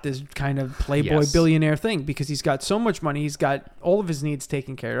 he's got this kind of playboy billionaire thing because he's got so much money. He's got all of his needs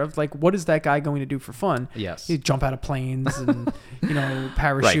taken care of. Like, what is that guy going to do for fun? Yes. He'd jump out of planes and,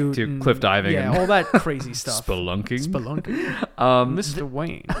 parachute. Right, cliff diving. Yeah, all that crazy stuff. Spelunking. Mr.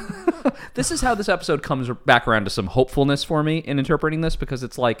 Wayne. This is how this episode comes back around to some hopefulness for me in interpreting this, because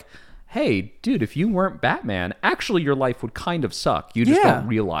it's like, hey, dude, if you weren't Batman, actually your life would kind of suck. You just don't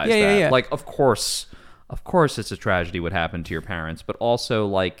realize that. Yeah. Like, of course it's a tragedy what happened to your parents, but also,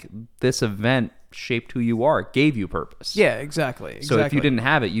 like, this event shaped who you are, gave you purpose. Yeah, exactly. So if you didn't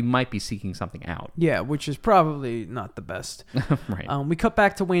have it, you might be seeking something out. Yeah, which is probably not the best. Right. We cut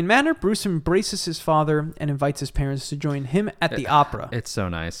back to Wayne Manor. Bruce embraces his father and invites his parents to join him at the opera. It's so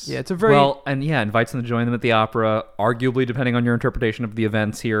nice. Yeah, it's a very... Well, and invites them to join them at the opera. Arguably, depending on your interpretation of the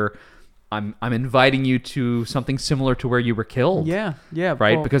events here, I'm inviting you to something similar to where you were killed. Yeah.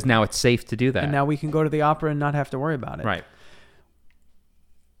 Right? Well, because now it's safe to do that. And now we can go to the opera and not have to worry about it. Right.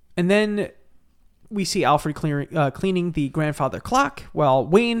 And then we see Alfred cleaning the grandfather clock while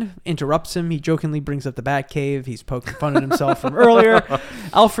Wayne interrupts him. He jokingly brings up the Batcave. He's poking fun at himself from earlier.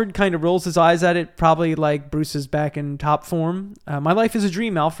 Alfred kind of rolls his eyes at it, probably like Bruce is back in top form. My life is a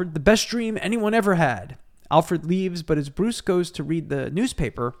dream, Alfred. The best dream anyone ever had. Alfred leaves, but as Bruce goes to read the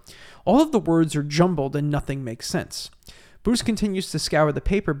newspaper, all of the words are jumbled and nothing makes sense. Bruce continues to scour the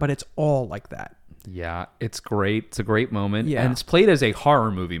paper, but it's all like that. Yeah, it's great. It's a great moment. Yeah. And it's played as a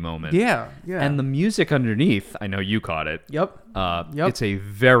horror movie moment. Yeah. And the music underneath, I know you caught it. Yep. It's a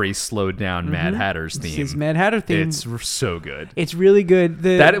very slowed down Mad Hatter's theme. It's his Mad Hatter theme. It's so good. It's really good.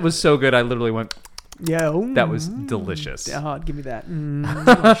 It was so good, I literally went... Yeah. That was delicious. Give me that.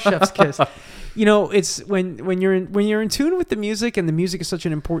 Chef's kiss. It's when you're in tune with the music, and the music is such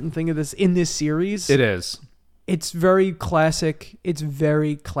an important thing in this series. It is. It's very classic. It's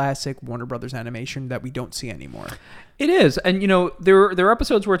very classic Warner Brothers animation that we don't see anymore. It is. And, there are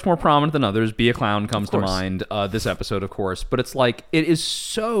episodes where it's more prominent than others. Be a Clown comes to mind. This episode, of course. But it's like, it is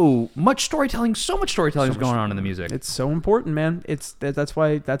so much storytelling. So much storytelling is going on in the music. It's so important, man. That's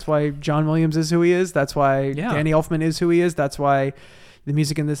why John Williams is who he is. That's why Danny Elfman is who he is. That's why the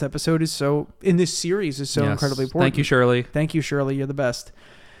music in this episode in this series is so incredibly important. Thank you, Shirley. Thank you, Shirley. You're the best.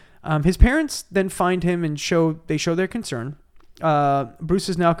 His parents then find him and show their concern. Bruce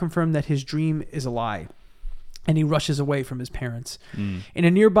has now confirmed that his dream is a lie, and he rushes away from his parents. In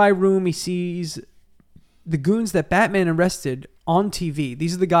a nearby room, he sees the goons that Batman arrested on TV.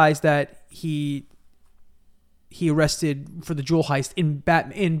 These are the guys that he arrested for the jewel heist in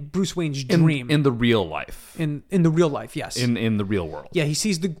Bruce Wayne's dream. In the real life. In the real life, yes. In the real world. Yeah, he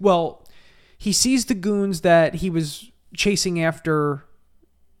sees he sees the goons that he was chasing after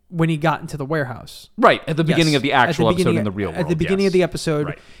when he got into the warehouse. Right, at the beginning of the actual episode in the real world. At the beginning of the episode,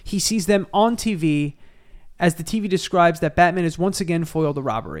 Right. he sees them on TV as the TV describes that Batman has once again foiled the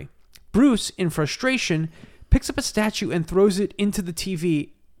robbery. Bruce, in frustration, picks up a statue and throws it into the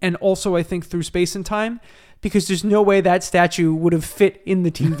TV, and also, I think, through space and time, because there's no way that statue would have fit in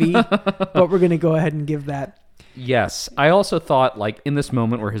the TV, but we're going to go ahead and give that. Yes. I also thought, like, in this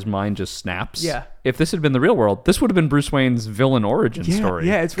moment where his mind just snaps, Yeah. if this had been the real world, this would have been Bruce Wayne's villain origin story.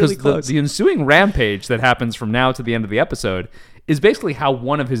 Yeah, it's really close. The ensuing rampage that happens from now to the end of the episode is basically how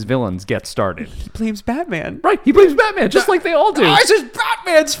one of his villains gets started. He blames Batman. Right, he blames Batman, just like they all do. Oh, it's just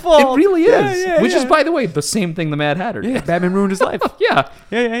Batman's fault. It really is. Yeah, Which is, by the way, the same thing the Mad Hatter did. Yeah, Batman ruined his life.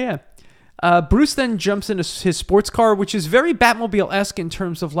 Yeah. Bruce then jumps into his sports car, which is very Batmobile-esque in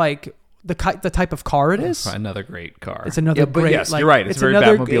terms of like the type of car it is. Another great car. It's another but great. yes, like, you're right. It's very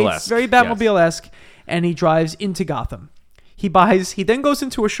Batmobile-esque. It's very Batmobile-esque, and he drives into Gotham. He then goes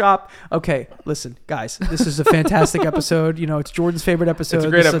into a shop. Okay, listen, guys, this is a fantastic episode. You know, it's Jordan's favorite episode. It's a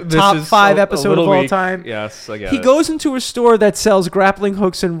great this is a top 5 episode of all time. Yes, I get He it. goes into a store that sells grappling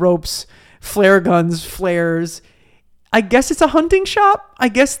hooks and ropes, flare guns, flares. I guess it's a hunting shop. I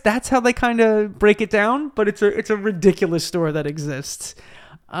guess that's how they kind of break it down. But it's a ridiculous store that exists.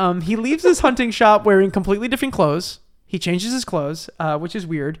 He leaves his hunting shop wearing completely different clothes. He changes his clothes, which is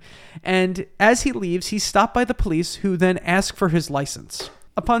weird. And as he leaves, he's stopped by the police, who then ask for his license.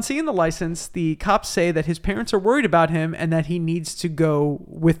 Upon seeing the license, the cops say that his parents are worried about him and that he needs to go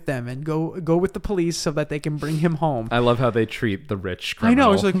with them and go with the police so that they can bring him home. I love how they treat the rich criminal. I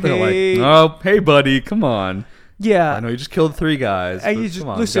know. It's like, They're hey. like, oh, hey, buddy, come on. Yeah. I know you just killed 3 guys. And But you just, come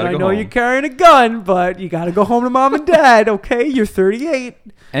on, listen, you I gotta know go you're home. carrying a gun, but you got to go home to mom and dad, okay? You're 38.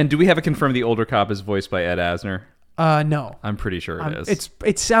 And do we have it confirmed the older cop is voiced by Ed Asner? No. I'm pretty sure it is.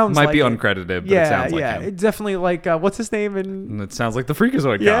 It sounds Might like be it. uncredited, but Yeah, it sounds like yeah. him. It's definitely like, what's his name? And it sounds like the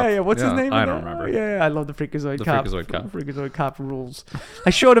Freakazoid cop. Yeah, what's his name? I in don't that? remember. Yeah, I love the Freakazoid cop. Freakazoid cop. Freakazoid cop rules.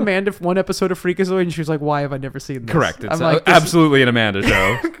 I showed Amanda one episode of Freakazoid, and she was like, "Why have I never seen this?" Correct. It's I'm like, this absolutely an Amanda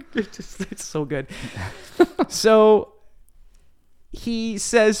show. it's so good. So he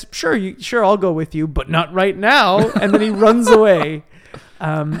says, "Sure, I'll go with you, but not right now," and then he runs away.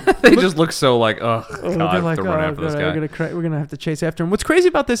 They just look so like, oh, they're God, like, to run after this guy. we're gonna have to chase after him. What's crazy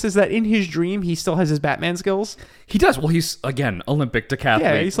about this is that in his dream, he still has his Batman skills. He does. Well, he's, again, Olympic decathlete.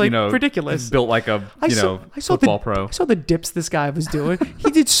 Yeah, he's like ridiculous. He's built like a, football pro. I saw the dips this guy was doing.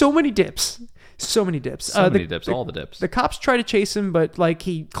 He did so many dips. So many dips. All the dips. The cops try to chase him, but like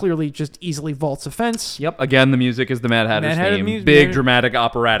he clearly just easily vaults a fence. Yep. Again, the music is the Mad Hatter's theme. Big, dramatic,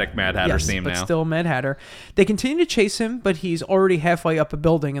 operatic Mad Hatter's theme but now. Still Mad Hatter. They continue to chase him, but he's already halfway up a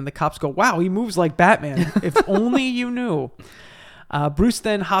building, and the cops go, "Wow, he moves like Batman. If only you knew." Bruce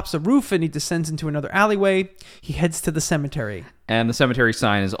then hops a roof and he descends into another alleyway. He heads to the cemetery. And the cemetery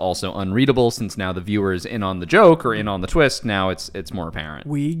sign is also unreadable since now the viewer is in on the joke or in on the twist. Now it's more apparent.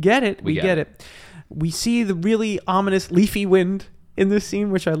 We get it. We get it. We see the really ominous leafy wind in this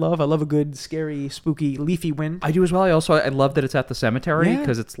scene, which I love. I love a good, scary, spooky, leafy wind. I do as well. I love that it's at the cemetery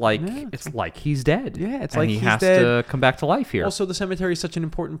because it's like he's dead. Yeah, it's and like he he's has dead. to come back to life here. Also, the cemetery is such an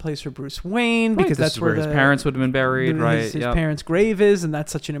important place for Bruce Wayne Right, because this that's is where his parents would have been buried, right? His parents' grave is, and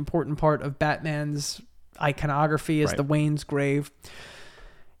that's such an important part of Batman's iconography is the Wayne's grave.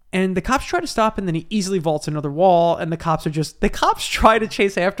 And the cops try to stop him, and then he easily vaults another wall, and the cops try to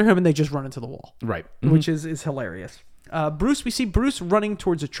chase after him, and they just run into the wall. Right. Which is hilarious. We see Bruce running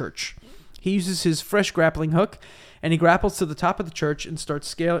towards a church. He uses his fresh grappling hook, and he grapples to the top of the church and starts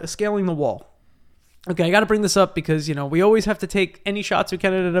scaling the wall. Okay, I got to bring this up because, we always have to take any shots we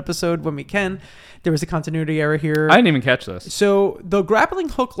can in an episode when we can. There was a continuity error here. I didn't even catch this. So the grappling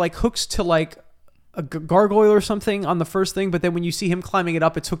hook hooks to a gargoyle or something on the first thing, but then when you see him climbing it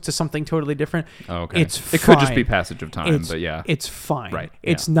up, it's hooked to something totally different. Oh, okay. It could just be passage of time, but yeah. It's fine. Right.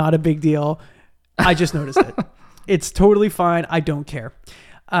 It's not a big deal. I just noticed it. It's totally fine. I don't care.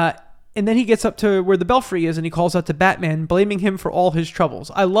 And then he gets up to where the belfry is and he calls out to Batman, blaming him for all his troubles.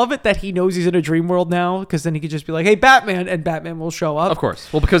 I love it that he knows he's in a dream world now, because then he could just be like, "Hey, Batman," and Batman will show up. Of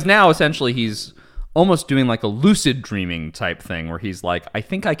course. Well, because now essentially he's almost doing like a lucid dreaming type thing where he's like, I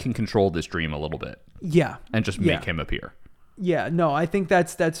think I can control this dream a little bit. Yeah. And just make him appear. Yeah, no, I think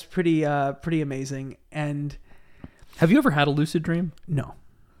that's pretty amazing. And have you ever had a lucid dream? No.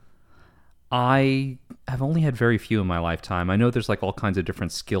 I have only had very few in my lifetime. I know there's like all kinds of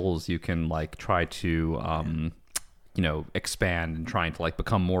different skills you can like try to expand and trying to like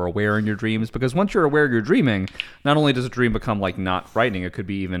become more aware in your dreams, because once you're aware you're dreaming, not only does a dream become like not frightening, it could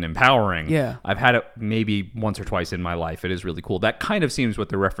be even empowering. Yeah. I've had it maybe once or twice in my life. It is really cool. That kind of seems what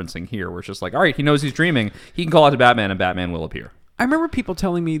they're referencing here, where it's just like, all right, he knows he's dreaming, he can call out to Batman and Batman will appear. I remember people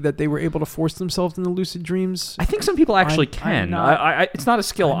telling me that they were able to force themselves into lucid dreams. I think some people actually can. It's not a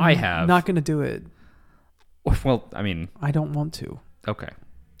skill I have. I'm not going to do it. Well, I mean, I don't want to. Okay.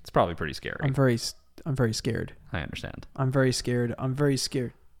 It's probably pretty scary. I'm very scared. I understand. I'm very scared.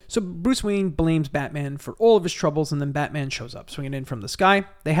 So Bruce Wayne blames Batman for all of his troubles, and then Batman shows up, swinging in from the sky.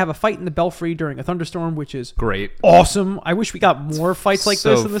 They have a fight in the Belfry during a thunderstorm, which is great, awesome. I wish we got more fights like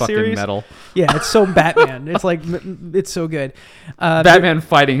this in the series. Metal. Yeah, it's so Batman. It's so good. Batman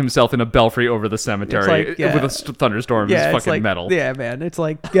fighting himself in a belfry over the cemetery with a thunderstorm is fucking like, metal. Yeah, man. It's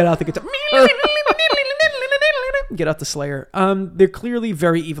like, get out the guitar. Get out the Slayer. They're clearly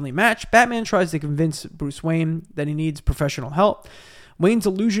very evenly matched. Batman tries to convince Bruce Wayne that he needs professional help. Wayne's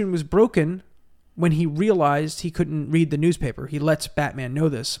illusion was broken when he realized he couldn't read the newspaper. He lets Batman know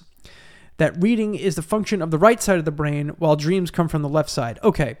this. That reading is the function of the right side of the brain, while dreams come from the left side.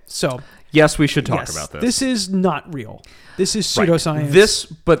 Okay, so... Yes, we should talk about this. This is not real. This is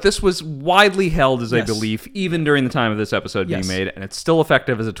pseudoscience. But this was widely held as a belief, even during the time of this episode being made, and it's still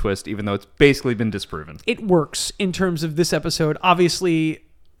effective as a twist, even though it's basically been disproven. It works in terms of this episode. Obviously,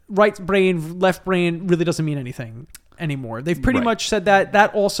 right brain, left brain really doesn't mean anything anymore. They've pretty much said that.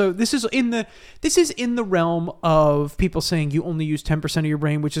 That also, this is in the realm of people saying you only use 10% of your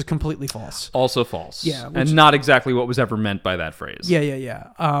brain, which is completely false. Also false. Yeah, and not exactly what was ever meant by that phrase.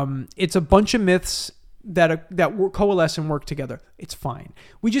 Yeah. It's a bunch of myths that coalesce and work together. It's fine.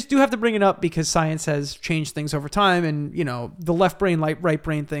 We just do have to bring it up because science has changed things over time, and the left brain, right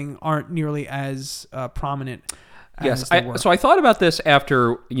brain thing aren't nearly as prominent. Yes, so I thought about this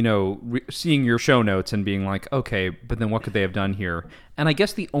after, seeing your show notes and being like, okay, but then what could they have done here? And I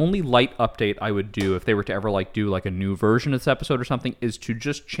guess the only light update I would do if they were to ever do a new version of this episode or something is to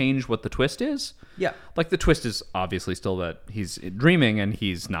just change what the twist is. Yeah. Like the twist is obviously still that he's dreaming and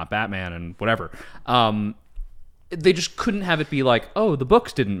he's not Batman and whatever. They just couldn't have it be like, oh, the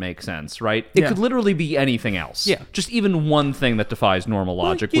books didn't make sense, right? It could literally be anything else. Yeah. Just even one thing that defies normal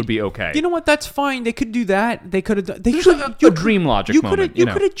logic would be okay. You know what? That's fine. They could do that. They could have done... a dream logic moment. You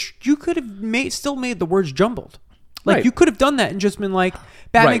could have still made the words jumbled. You could have done that and just been like...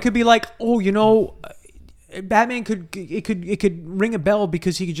 Batman could be like, oh, Batman could ring a bell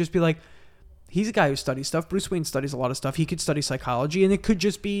because he could just be like, he's a guy who studies stuff. Bruce Wayne studies a lot of stuff. He could study psychology, and it could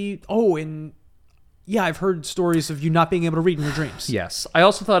just be, yeah, I've heard stories of you not being able to read in your dreams. Yes. I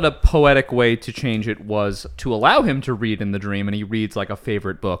also thought a poetic way to change it was to allow him to read in the dream, and he reads like a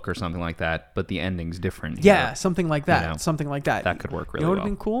favorite book or something like that, but the ending's different. Yeah, something like that. Something like that. That could work really well. You know what would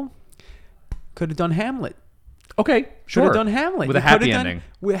have been cool? Could have done Hamlet. Okay, sure. Could have done Hamlet. With a happy ending.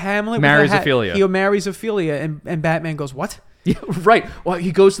 With Hamlet. Marries Ophelia. He marries Ophelia, and Batman goes, what? Yeah, right. Well,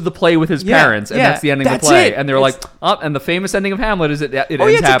 he goes to the play with his parents, and that's the ending of the play. It. And they're and the famous ending of Hamlet is it ends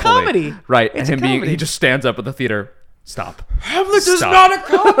happily. It's a comedy. Right. It's and he just stands up at the theater. Stop. Hamlet is not a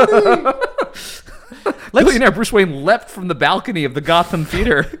comedy. Billionaire Bruce Wayne leapt from the balcony of the Gotham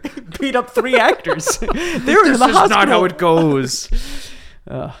Theater. Beat up 3 actors. They were in the hospital. This is not how it goes.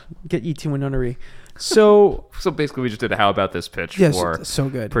 Get you to a nunnery. So basically, we just did a how about this pitch for so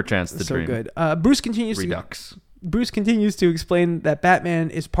good. Perchance To Dream. So good. Bruce continues to explain that Batman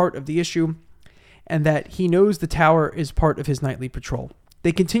is part of the issue and that he knows the tower is part of his nightly patrol.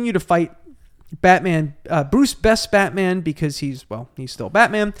 They continue to fight. Bruce bests Batman because he's still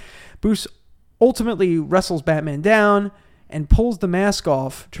Batman. Bruce ultimately wrestles Batman down and pulls the mask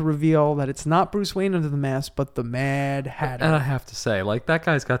off to reveal that it's not Bruce Wayne under the mask, but the Mad Hatter. And I have to say, that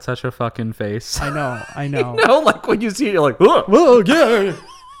guy's got such a fucking face. I know. When you see it, you're like, oh, yeah.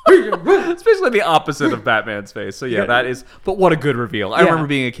 It's basically the opposite of Batman's face. So yeah, that is. But what a good reveal! I remember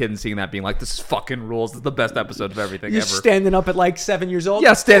being a kid and seeing that, being like, "This is fucking rules. This is the best episode of everything You're ever." Standing up at 7 years old.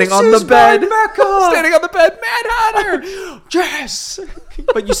 Yeah, standing on the bed. Standing on the bed, Mad Hatter. Yes.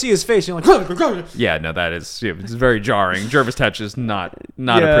 But you see his face, and you're like, yeah, no, that is. It's very jarring. Jervis Tetch is not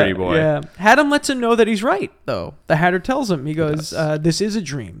a pretty boy. Yeah. Haddam lets him know that he's right, though. The Hatter tells him, he goes, "This is a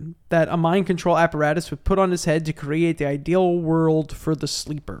dream. That a mind control apparatus was put on his head to create the ideal world for the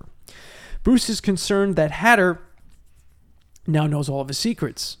sleeper." Bruce is concerned that Hatter now knows all of his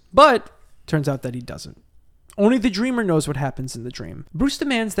secrets, but turns out that he doesn't. Only the dreamer knows what happens in the dream. Bruce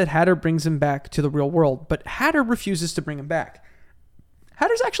demands that Hatter brings him back to the real world, but Hatter refuses to bring him back.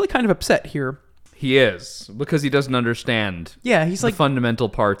 Hatter's actually kind of upset here. He is, because he doesn't understand he's the like, fundamental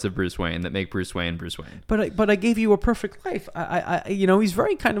parts of Bruce Wayne that make Bruce Wayne Bruce Wayne. but I gave you a perfect life. He's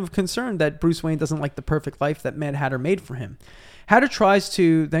very kind of concerned that Bruce Wayne doesn't like the perfect life that Mad Hatter made for him. Hatter tries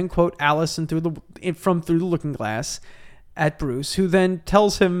to then quote Alice from Through the Looking Glass at Bruce, who then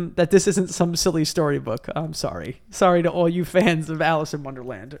tells him that this isn't some silly storybook. I'm sorry to all you fans of Alice in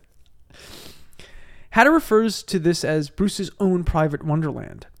Wonderland. Hatter refers to this as Bruce's own private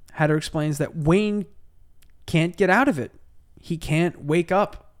Wonderland. Hatter explains that Wayne can't get out of it. He can't wake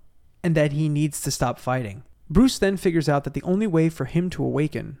up, and that he needs to stop fighting. Bruce then figures out that the only way for him to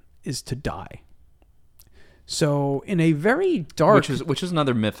awaken is to die. So in a very dark... Which is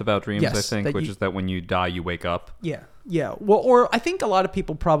another myth about dreams, Yes, I think, is that when you die, you wake up. Yeah. Well, or I think a lot of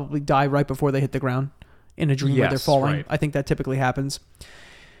people probably die right before they hit the ground in a dream where they're falling. Right. I think that typically happens.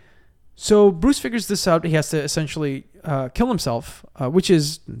 So Bruce figures this out. He has to essentially kill himself, which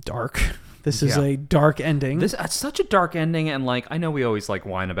is dark. This is a dark ending. It's such a dark ending, and like I know we always like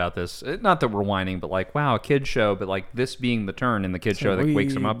whine about this. Not that we're whining, but like, wow, a kid show. But like this being the turn in the kid show that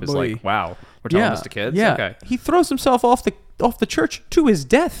wakes him up is like, wow, we're telling this to kids. Yeah, okay. He throws himself off the church to his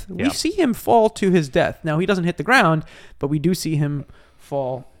death. Yeah. We see him fall to his death. Now he doesn't hit the ground, but we do see him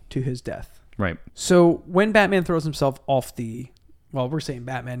fall to his death. Right. So when Batman throws himself off we're saying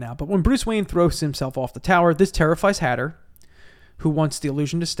Batman now, but when Bruce Wayne throws himself off the tower, this terrifies Hatter, who wants the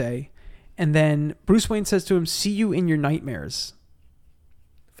illusion to stay. And then Bruce Wayne says to him, "See you in your nightmares."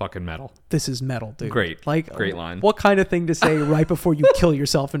 Fucking metal. This is metal, dude. Great. Like, great line. What kind of thing to say right before you kill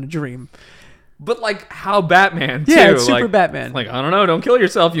yourself in a dream? But like how Batman too. Yeah, it's super Batman. Like, I don't know, don't kill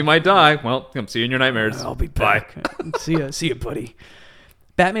yourself, you might die. Well, come see you in your nightmares. I'll be back. Bye. See ya, buddy.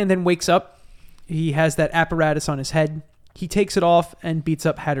 Batman then wakes up. He has that apparatus on his head. He takes it off and beats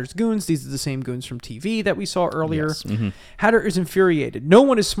up Hatter's goons. These are the same goons from TV that we saw earlier. Yes. Mm-hmm. Hatter is infuriated. No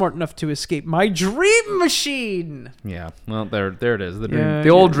one is smart enough to escape my dream machine. Yeah, well, there it is. The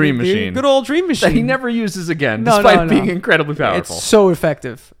old dream machine. Good old dream machine. That he never uses again, despite being incredibly powerful. It's so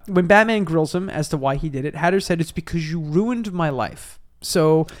effective. When Batman grills him as to why he did it, Hatter said, "It's because you ruined my life."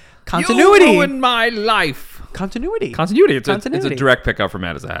 So, continuity. You ruined my life. Continuity. It's a direct pickup from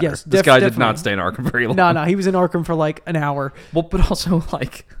Mad as a Hatter. Yes, this guy did definitely. not stay in Arkham very long. No, he was in Arkham for like an hour. Well, but also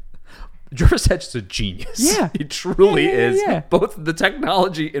like Jervis Hedge is a genius. Yeah, he truly is. Yeah. Both the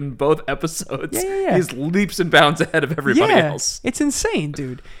technology in both episodes, Yeah. he's leaps and bounds ahead of everybody else. It's insane,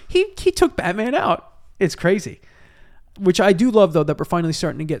 dude. He took Batman out. It's crazy. Which I do love, though, that we're finally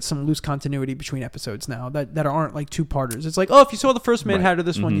starting to get some loose continuity between episodes now that aren't like two-parters. It's like, oh, if you saw the first Mad Hatter,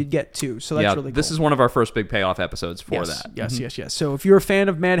 this one, you'd get two. So that's really cool. This is one of our first big payoff episodes for that. Yes. So if you're a fan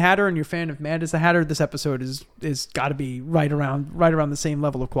of Mad Hatter and you're a fan of Mad as the Hatter, this episode is got to be right around the same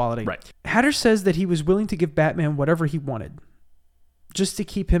level of quality. Right. Hatter says that he was willing to give Batman whatever he wanted just to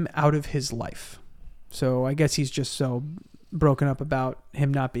keep him out of his life. So I guess he's just so broken up about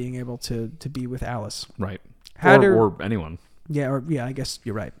him not being able to be with Alice. Right. Hatter, or anyone. Yeah, I guess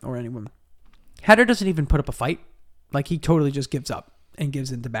you're right. Or anyone. Hatter doesn't even put up a fight. Like, he totally just gives up and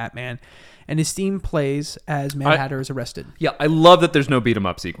gives in to Batman. And his theme plays as Mad Hatter is arrested. Yeah, I love that there's no beat 'em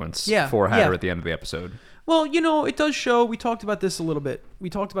up sequence for Hatter yeah. at the end of the episode. Well, it does show. We talked about this a little bit.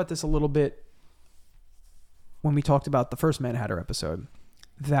 When we talked about the first Mad Hatter episode,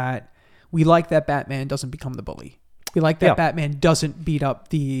 that we like that Batman doesn't become the bully. We like that Batman doesn't beat up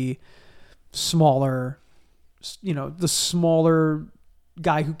the smaller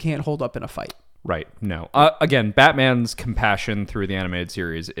guy who can't hold up in a fight. Right. No. Again, Batman's compassion through the animated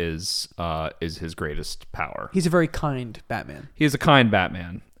series is his greatest power. He's a very kind Batman. He's a kind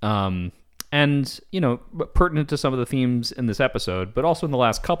Batman. And, pertinent to some of the themes in this episode, but also in the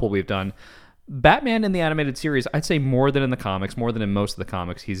last couple we've done, Batman in the animated series, I'd say more than in the comics, more than in most of the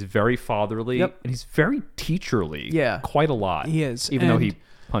comics, he's very fatherly and he's very teacherly. Yeah. Quite a lot. He is. Even though he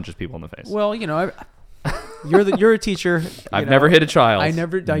punches people in the face. Well, you're a teacher. I've never hit a child. I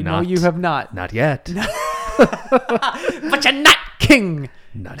know you have not. Not yet. But you're not king.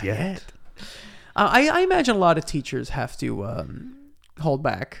 Not yet. I imagine a lot of teachers have to hold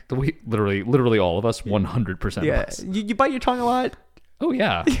back. Literally all of us, 100% of us. You bite your tongue a lot. Oh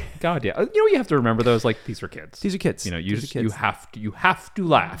yeah, God yeah. You have to remember those. Like these are kids. These are kids. You have to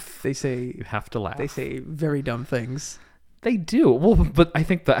laugh. They say you have to laugh. They say very dumb things. They do. Well, but I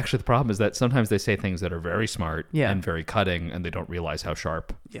think the problem is that sometimes they say things that are very smart and very cutting, and they don't realize how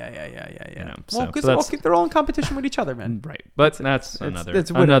sharp. Yeah. So, because they're all in competition with each other, man. Right. But that's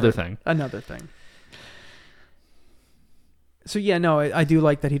another thing. Another thing. So yeah, no, I do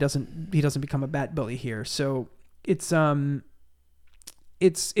like that he doesn't become a bat bully here. So it's good.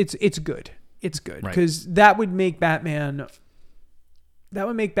 It's good because that would make Batman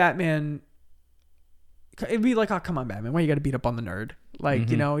it'd be like, oh, come on, Batman, why you got to beat up on the nerd? Like,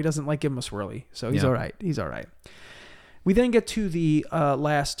 you know, he doesn't like give him a swirly, so he's all right. He's all right. We then get to the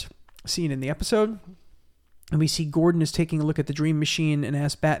last scene in the episode, and we see Gordon is taking a look at the dream machine and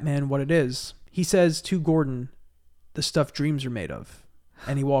asks Batman what it is. He says to Gordon, "The stuff dreams are made of,"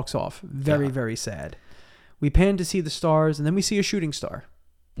 and he walks off. Very, very sad. We pan to see the stars, and then we see a shooting star.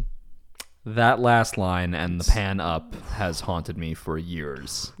 That last line and the pan up has haunted me for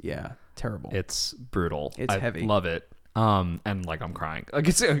years. Yeah, terrible. It's brutal. It's heavy. Love it. And like I'm crying. Like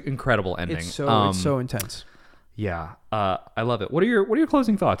it's an incredible ending. It's so intense. Yeah, I love it. What are your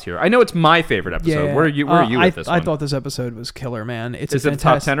closing thoughts here? I know it's my favorite episode. Yeah. Where are you with this one? I thought this episode was killer, man. Is it a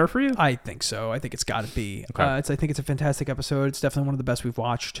top 10er for you? I think so. I think it's got to be. Okay. I think it's a fantastic episode. It's definitely one of the best we've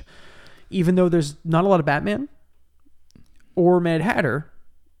watched. Even though there's not a lot of Batman or Mad Hatter,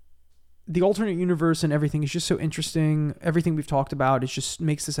 the alternate universe and everything is just so interesting. Everything we've talked about, it just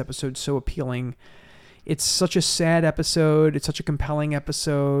makes this episode so appealing. It's such a sad episode. It's such a compelling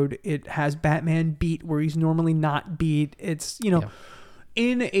episode. It has Batman beat where he's normally not beat. It's,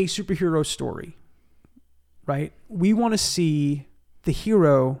 in a superhero story, right? We want to see the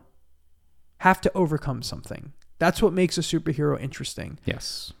hero have to overcome something. That's what makes a superhero interesting.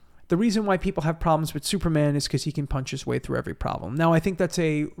 Yes. The reason why people have problems with Superman is because he can punch his way through every problem. Now, I think that's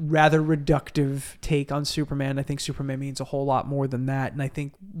a rather reductive take on Superman. I think Superman means a whole lot more than that. And I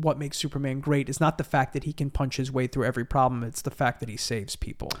think what makes Superman great is not the fact that he can punch his way through every problem. It's the fact that he saves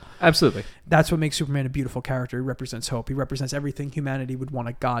people. Absolutely. That's what makes Superman a beautiful character. He represents hope. He represents everything humanity would want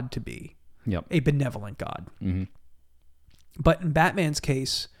a god to be. Yep. A benevolent god. Mm-hmm. But in Batman's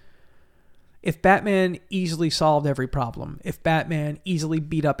case, if Batman easily solved every problem, if Batman easily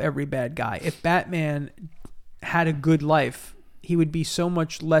beat up every bad guy, if Batman had a good life, he would be so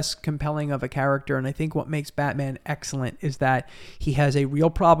much less compelling of a character. And I think what makes Batman excellent is that he has a real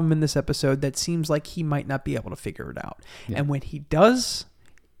problem in this episode that seems like he might not be able to figure it out. Yeah. And when he does,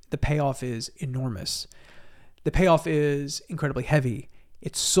 the payoff is enormous. The payoff is incredibly heavy.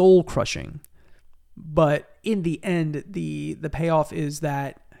 It's soul crushing. But in the end, the payoff is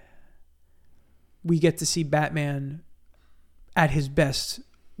that we get to see Batman at his best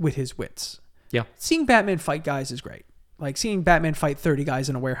with his wits. Yeah. Seeing Batman fight guys is great. Like, seeing Batman fight 30 guys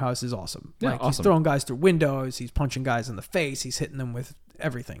in a warehouse is awesome. Yeah, like, awesome. He's throwing guys through windows. He's punching guys in the face. He's hitting them with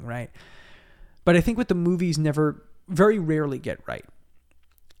everything, right? But I think what the movies very rarely get right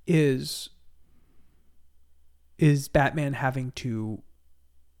is Batman having to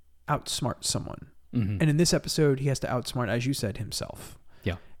outsmart someone. Mm-hmm. And in this episode, he has to outsmart, as you said, himself.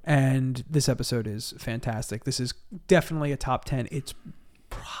 Yeah. And this episode is fantastic. This is definitely a top 10. It's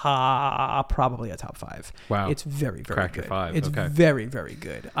probably a top 5. Wow. It's very, very Cracked good. your 5. It's okay. very, very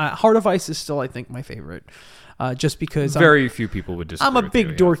good. Heart of Ice is still, I think, my favorite. Just because very few people would disagree. I'm a with big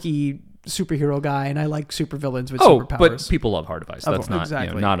you, dorky superhero guy, and I like supervillains with superpowers. But people love Heart of Ice. That's not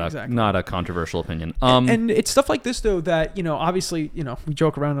exactly, not a controversial opinion. And it's stuff like this though that obviously we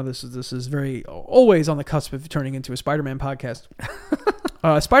joke around on this. This is very always on the cusp of turning into a Spider-Man podcast.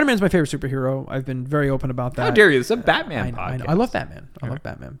 Spider-Man's my favorite superhero. I've been very open about that. How dare you? It's a Batman podcast. I know. I love Batman. I love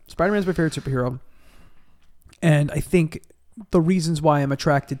Batman. Spider-Man's my favorite superhero, and I think the reasons why I'm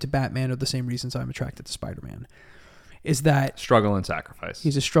attracted to Batman are the same reasons I'm attracted to Spider-Man. Is that struggle and sacrifice.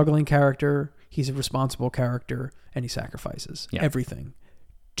 He's a struggling character, he's a responsible character, and he sacrifices everything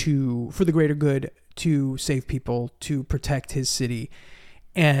for the greater good, to save people, to protect his city.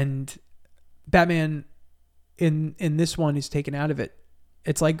 And Batman in this one is taken out of it.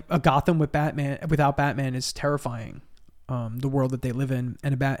 It's like a Gotham without Batman is terrifying. The world that they live in,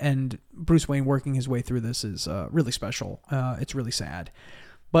 and Bruce Wayne working his way through this is really special. It's really sad,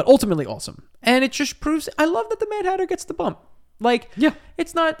 but ultimately awesome. And it just proves, I love that the Mad Hatter gets the bump. Like,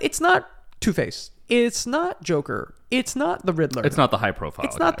 it's not Two-Face. It's not Joker. It's not the Riddler. It's not the high profile.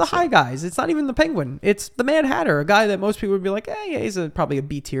 It's not the high guys. It's not even the Penguin. It's the Mad Hatter, a guy that most people would be like, hey, yeah, he's probably a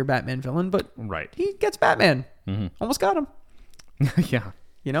B-tier Batman villain, but he gets Batman. Mm-hmm. Almost got him. Yeah.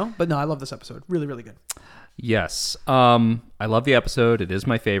 But no, I love this episode. Really, really good. Yes. I love the episode. It is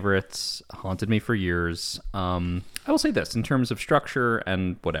my favorite. Haunted me for years. I will say this in terms of structure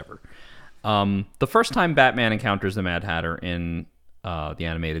and whatever. The first time Batman encounters the Mad Hatter in the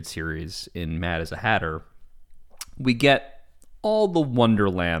animated series in Mad as a Hatter, we get all the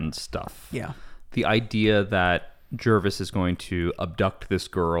Wonderland stuff. Yeah. The idea that Jervis is going to abduct this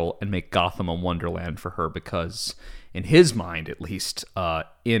girl and make Gotham a Wonderland for her because, in his mind at least,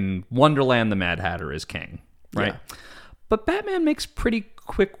 in Wonderland the Mad Hatter is king, right? Yeah. But Batman makes pretty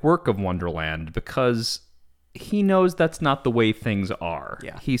quick work of Wonderland because he knows that's not the way things are.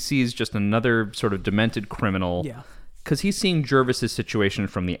 Yeah. He sees just another sort of demented criminal. Yeah. Because he's seeing Jervis's situation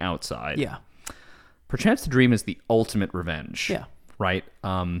from the outside. Yeah. Perchance to Dream is the ultimate revenge. Yeah. Right?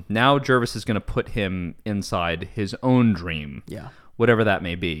 Now Jervis is going to put him inside his own dream. Yeah. Whatever that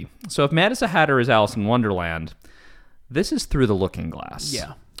may be. So if Mad as a Hatter is Alice in Wonderland, this is Through the Looking Glass.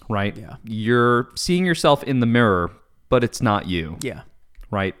 Yeah. Right? Yeah. You're seeing yourself in the mirror, but it's not you. Yeah.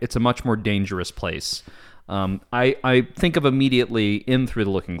 Right? It's a much more dangerous place. I think of immediately in Through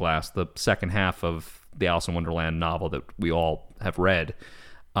the Looking Glass, the second half of the Alice in Wonderland novel that we all have read.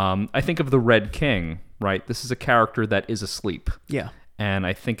 I think of the Red King, right? This is a character that is asleep. Yeah. And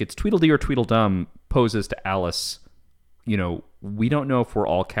I think it's Tweedledee or Tweedledum poses to Alice, we don't know if we're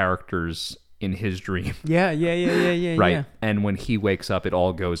all characters in his dream. Yeah. Right? Yeah. And when he wakes up, it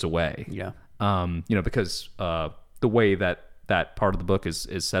all goes away. Yeah. Because the way that part of the book is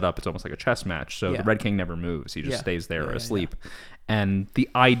set up, it's almost like a chess match. So the Red King never moves. He just stays there asleep. Yeah. And the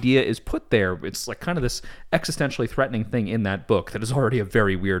idea is put there. It's like kind of this existentially threatening thing in that book that is already a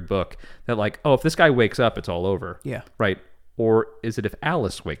very weird book that like, oh, if this guy wakes up, it's all over. Yeah. Right? Or is it if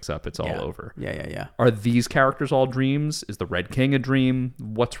Alice wakes up, it's all over? Yeah. Are these characters all dreams? Is the Red King a dream?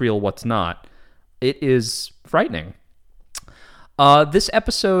 What's real, what's not? It is frightening. This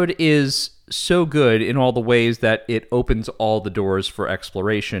episode is so good in all the ways that it opens all the doors for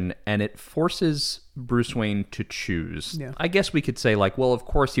exploration, and it forces Bruce Wayne to choose. Yeah. I guess we could say, like, well, of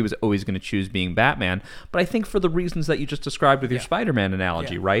course he was always going to choose being Batman, but I think for the reasons that you just described with your Spider-Man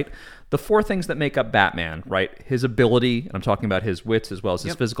analogy, right? The four things that make up Batman, right? His ability, and I'm talking about his wits as well as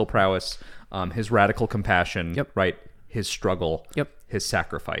his physical prowess, his radical compassion, right? His struggle, his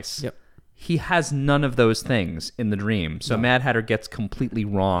sacrifice. He has none of those things in the dream. So Mad Hatter gets completely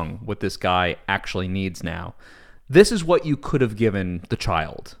wrong what this guy actually needs now. This is what you could have given the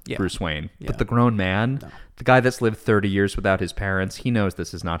child, Bruce Wayne. But the grown man, the guy that's lived 30 years without his parents, he knows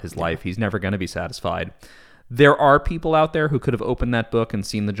this is not his life. He's never going to be satisfied. There are people out there who could have opened that book and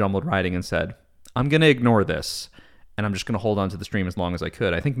seen the jumbled writing and said, I'm going to ignore this, and I'm just going to hold on to the stream as long as I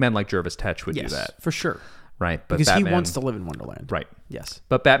could. I think men like Jervis Tetch would do that. For sure. Right. But because Batman, he wants to live in Wonderland. Right. Yes.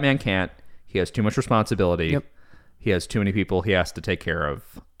 But Batman can't. He has too much responsibility. He has too many people he has to take care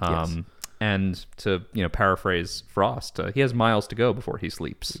of. And to paraphrase Frost, he has miles to go before he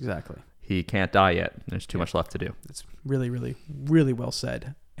sleeps. Exactly. He can't die yet. There's too much left to do. It's really, really, really well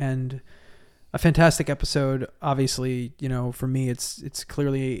said. And a fantastic episode. Obviously, for me, it's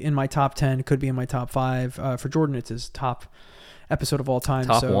clearly in my top 10. Could be in my top 5. For Jordan, it's his top episode of all time.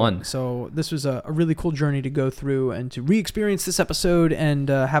 Top 1. So this was a really cool journey to go through and to re-experience this episode and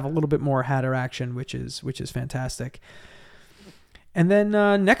have a little bit more Hatter action, which is fantastic. And then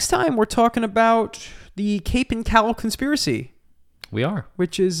next time we're talking about the Cape and Cowl conspiracy. We are.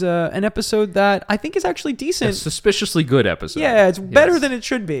 Which is an episode that I think is actually decent. A suspiciously good episode. Yeah, it's better than it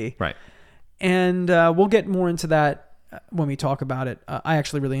should be. Right. And we'll get more into that when we talk about it. I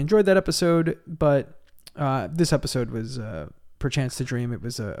actually really enjoyed that episode, but this episode was Perchance to Dream. It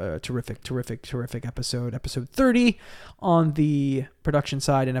was a terrific episode. Episode 30 on the production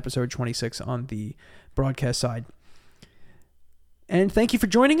side and episode 26 on the broadcast side. And thank you for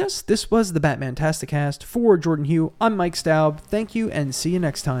joining us. This was the Batman-tasticast. For Jordan Hugh, I'm Mike Staub. Thank you and see you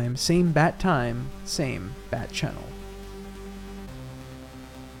next time. Same bat time, same bat channel.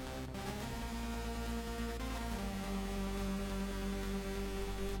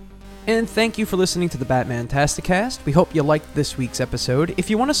 And thank you for listening to the Batman-tasticast. We hope you liked this week's episode. If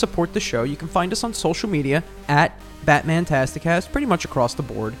you want to support the show, you can find us on social media at Batman-tasticast, pretty much across the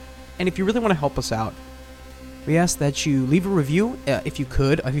board. And if you really want to help us out, we ask that you leave a review, if you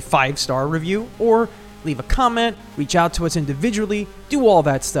could, a 5-star review, or leave a comment, reach out to us individually, do all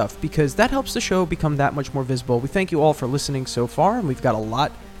that stuff, because that helps the show become that much more visible. We thank you all for listening so far, and we've got a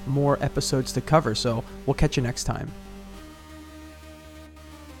lot more episodes to cover, so we'll catch you next time.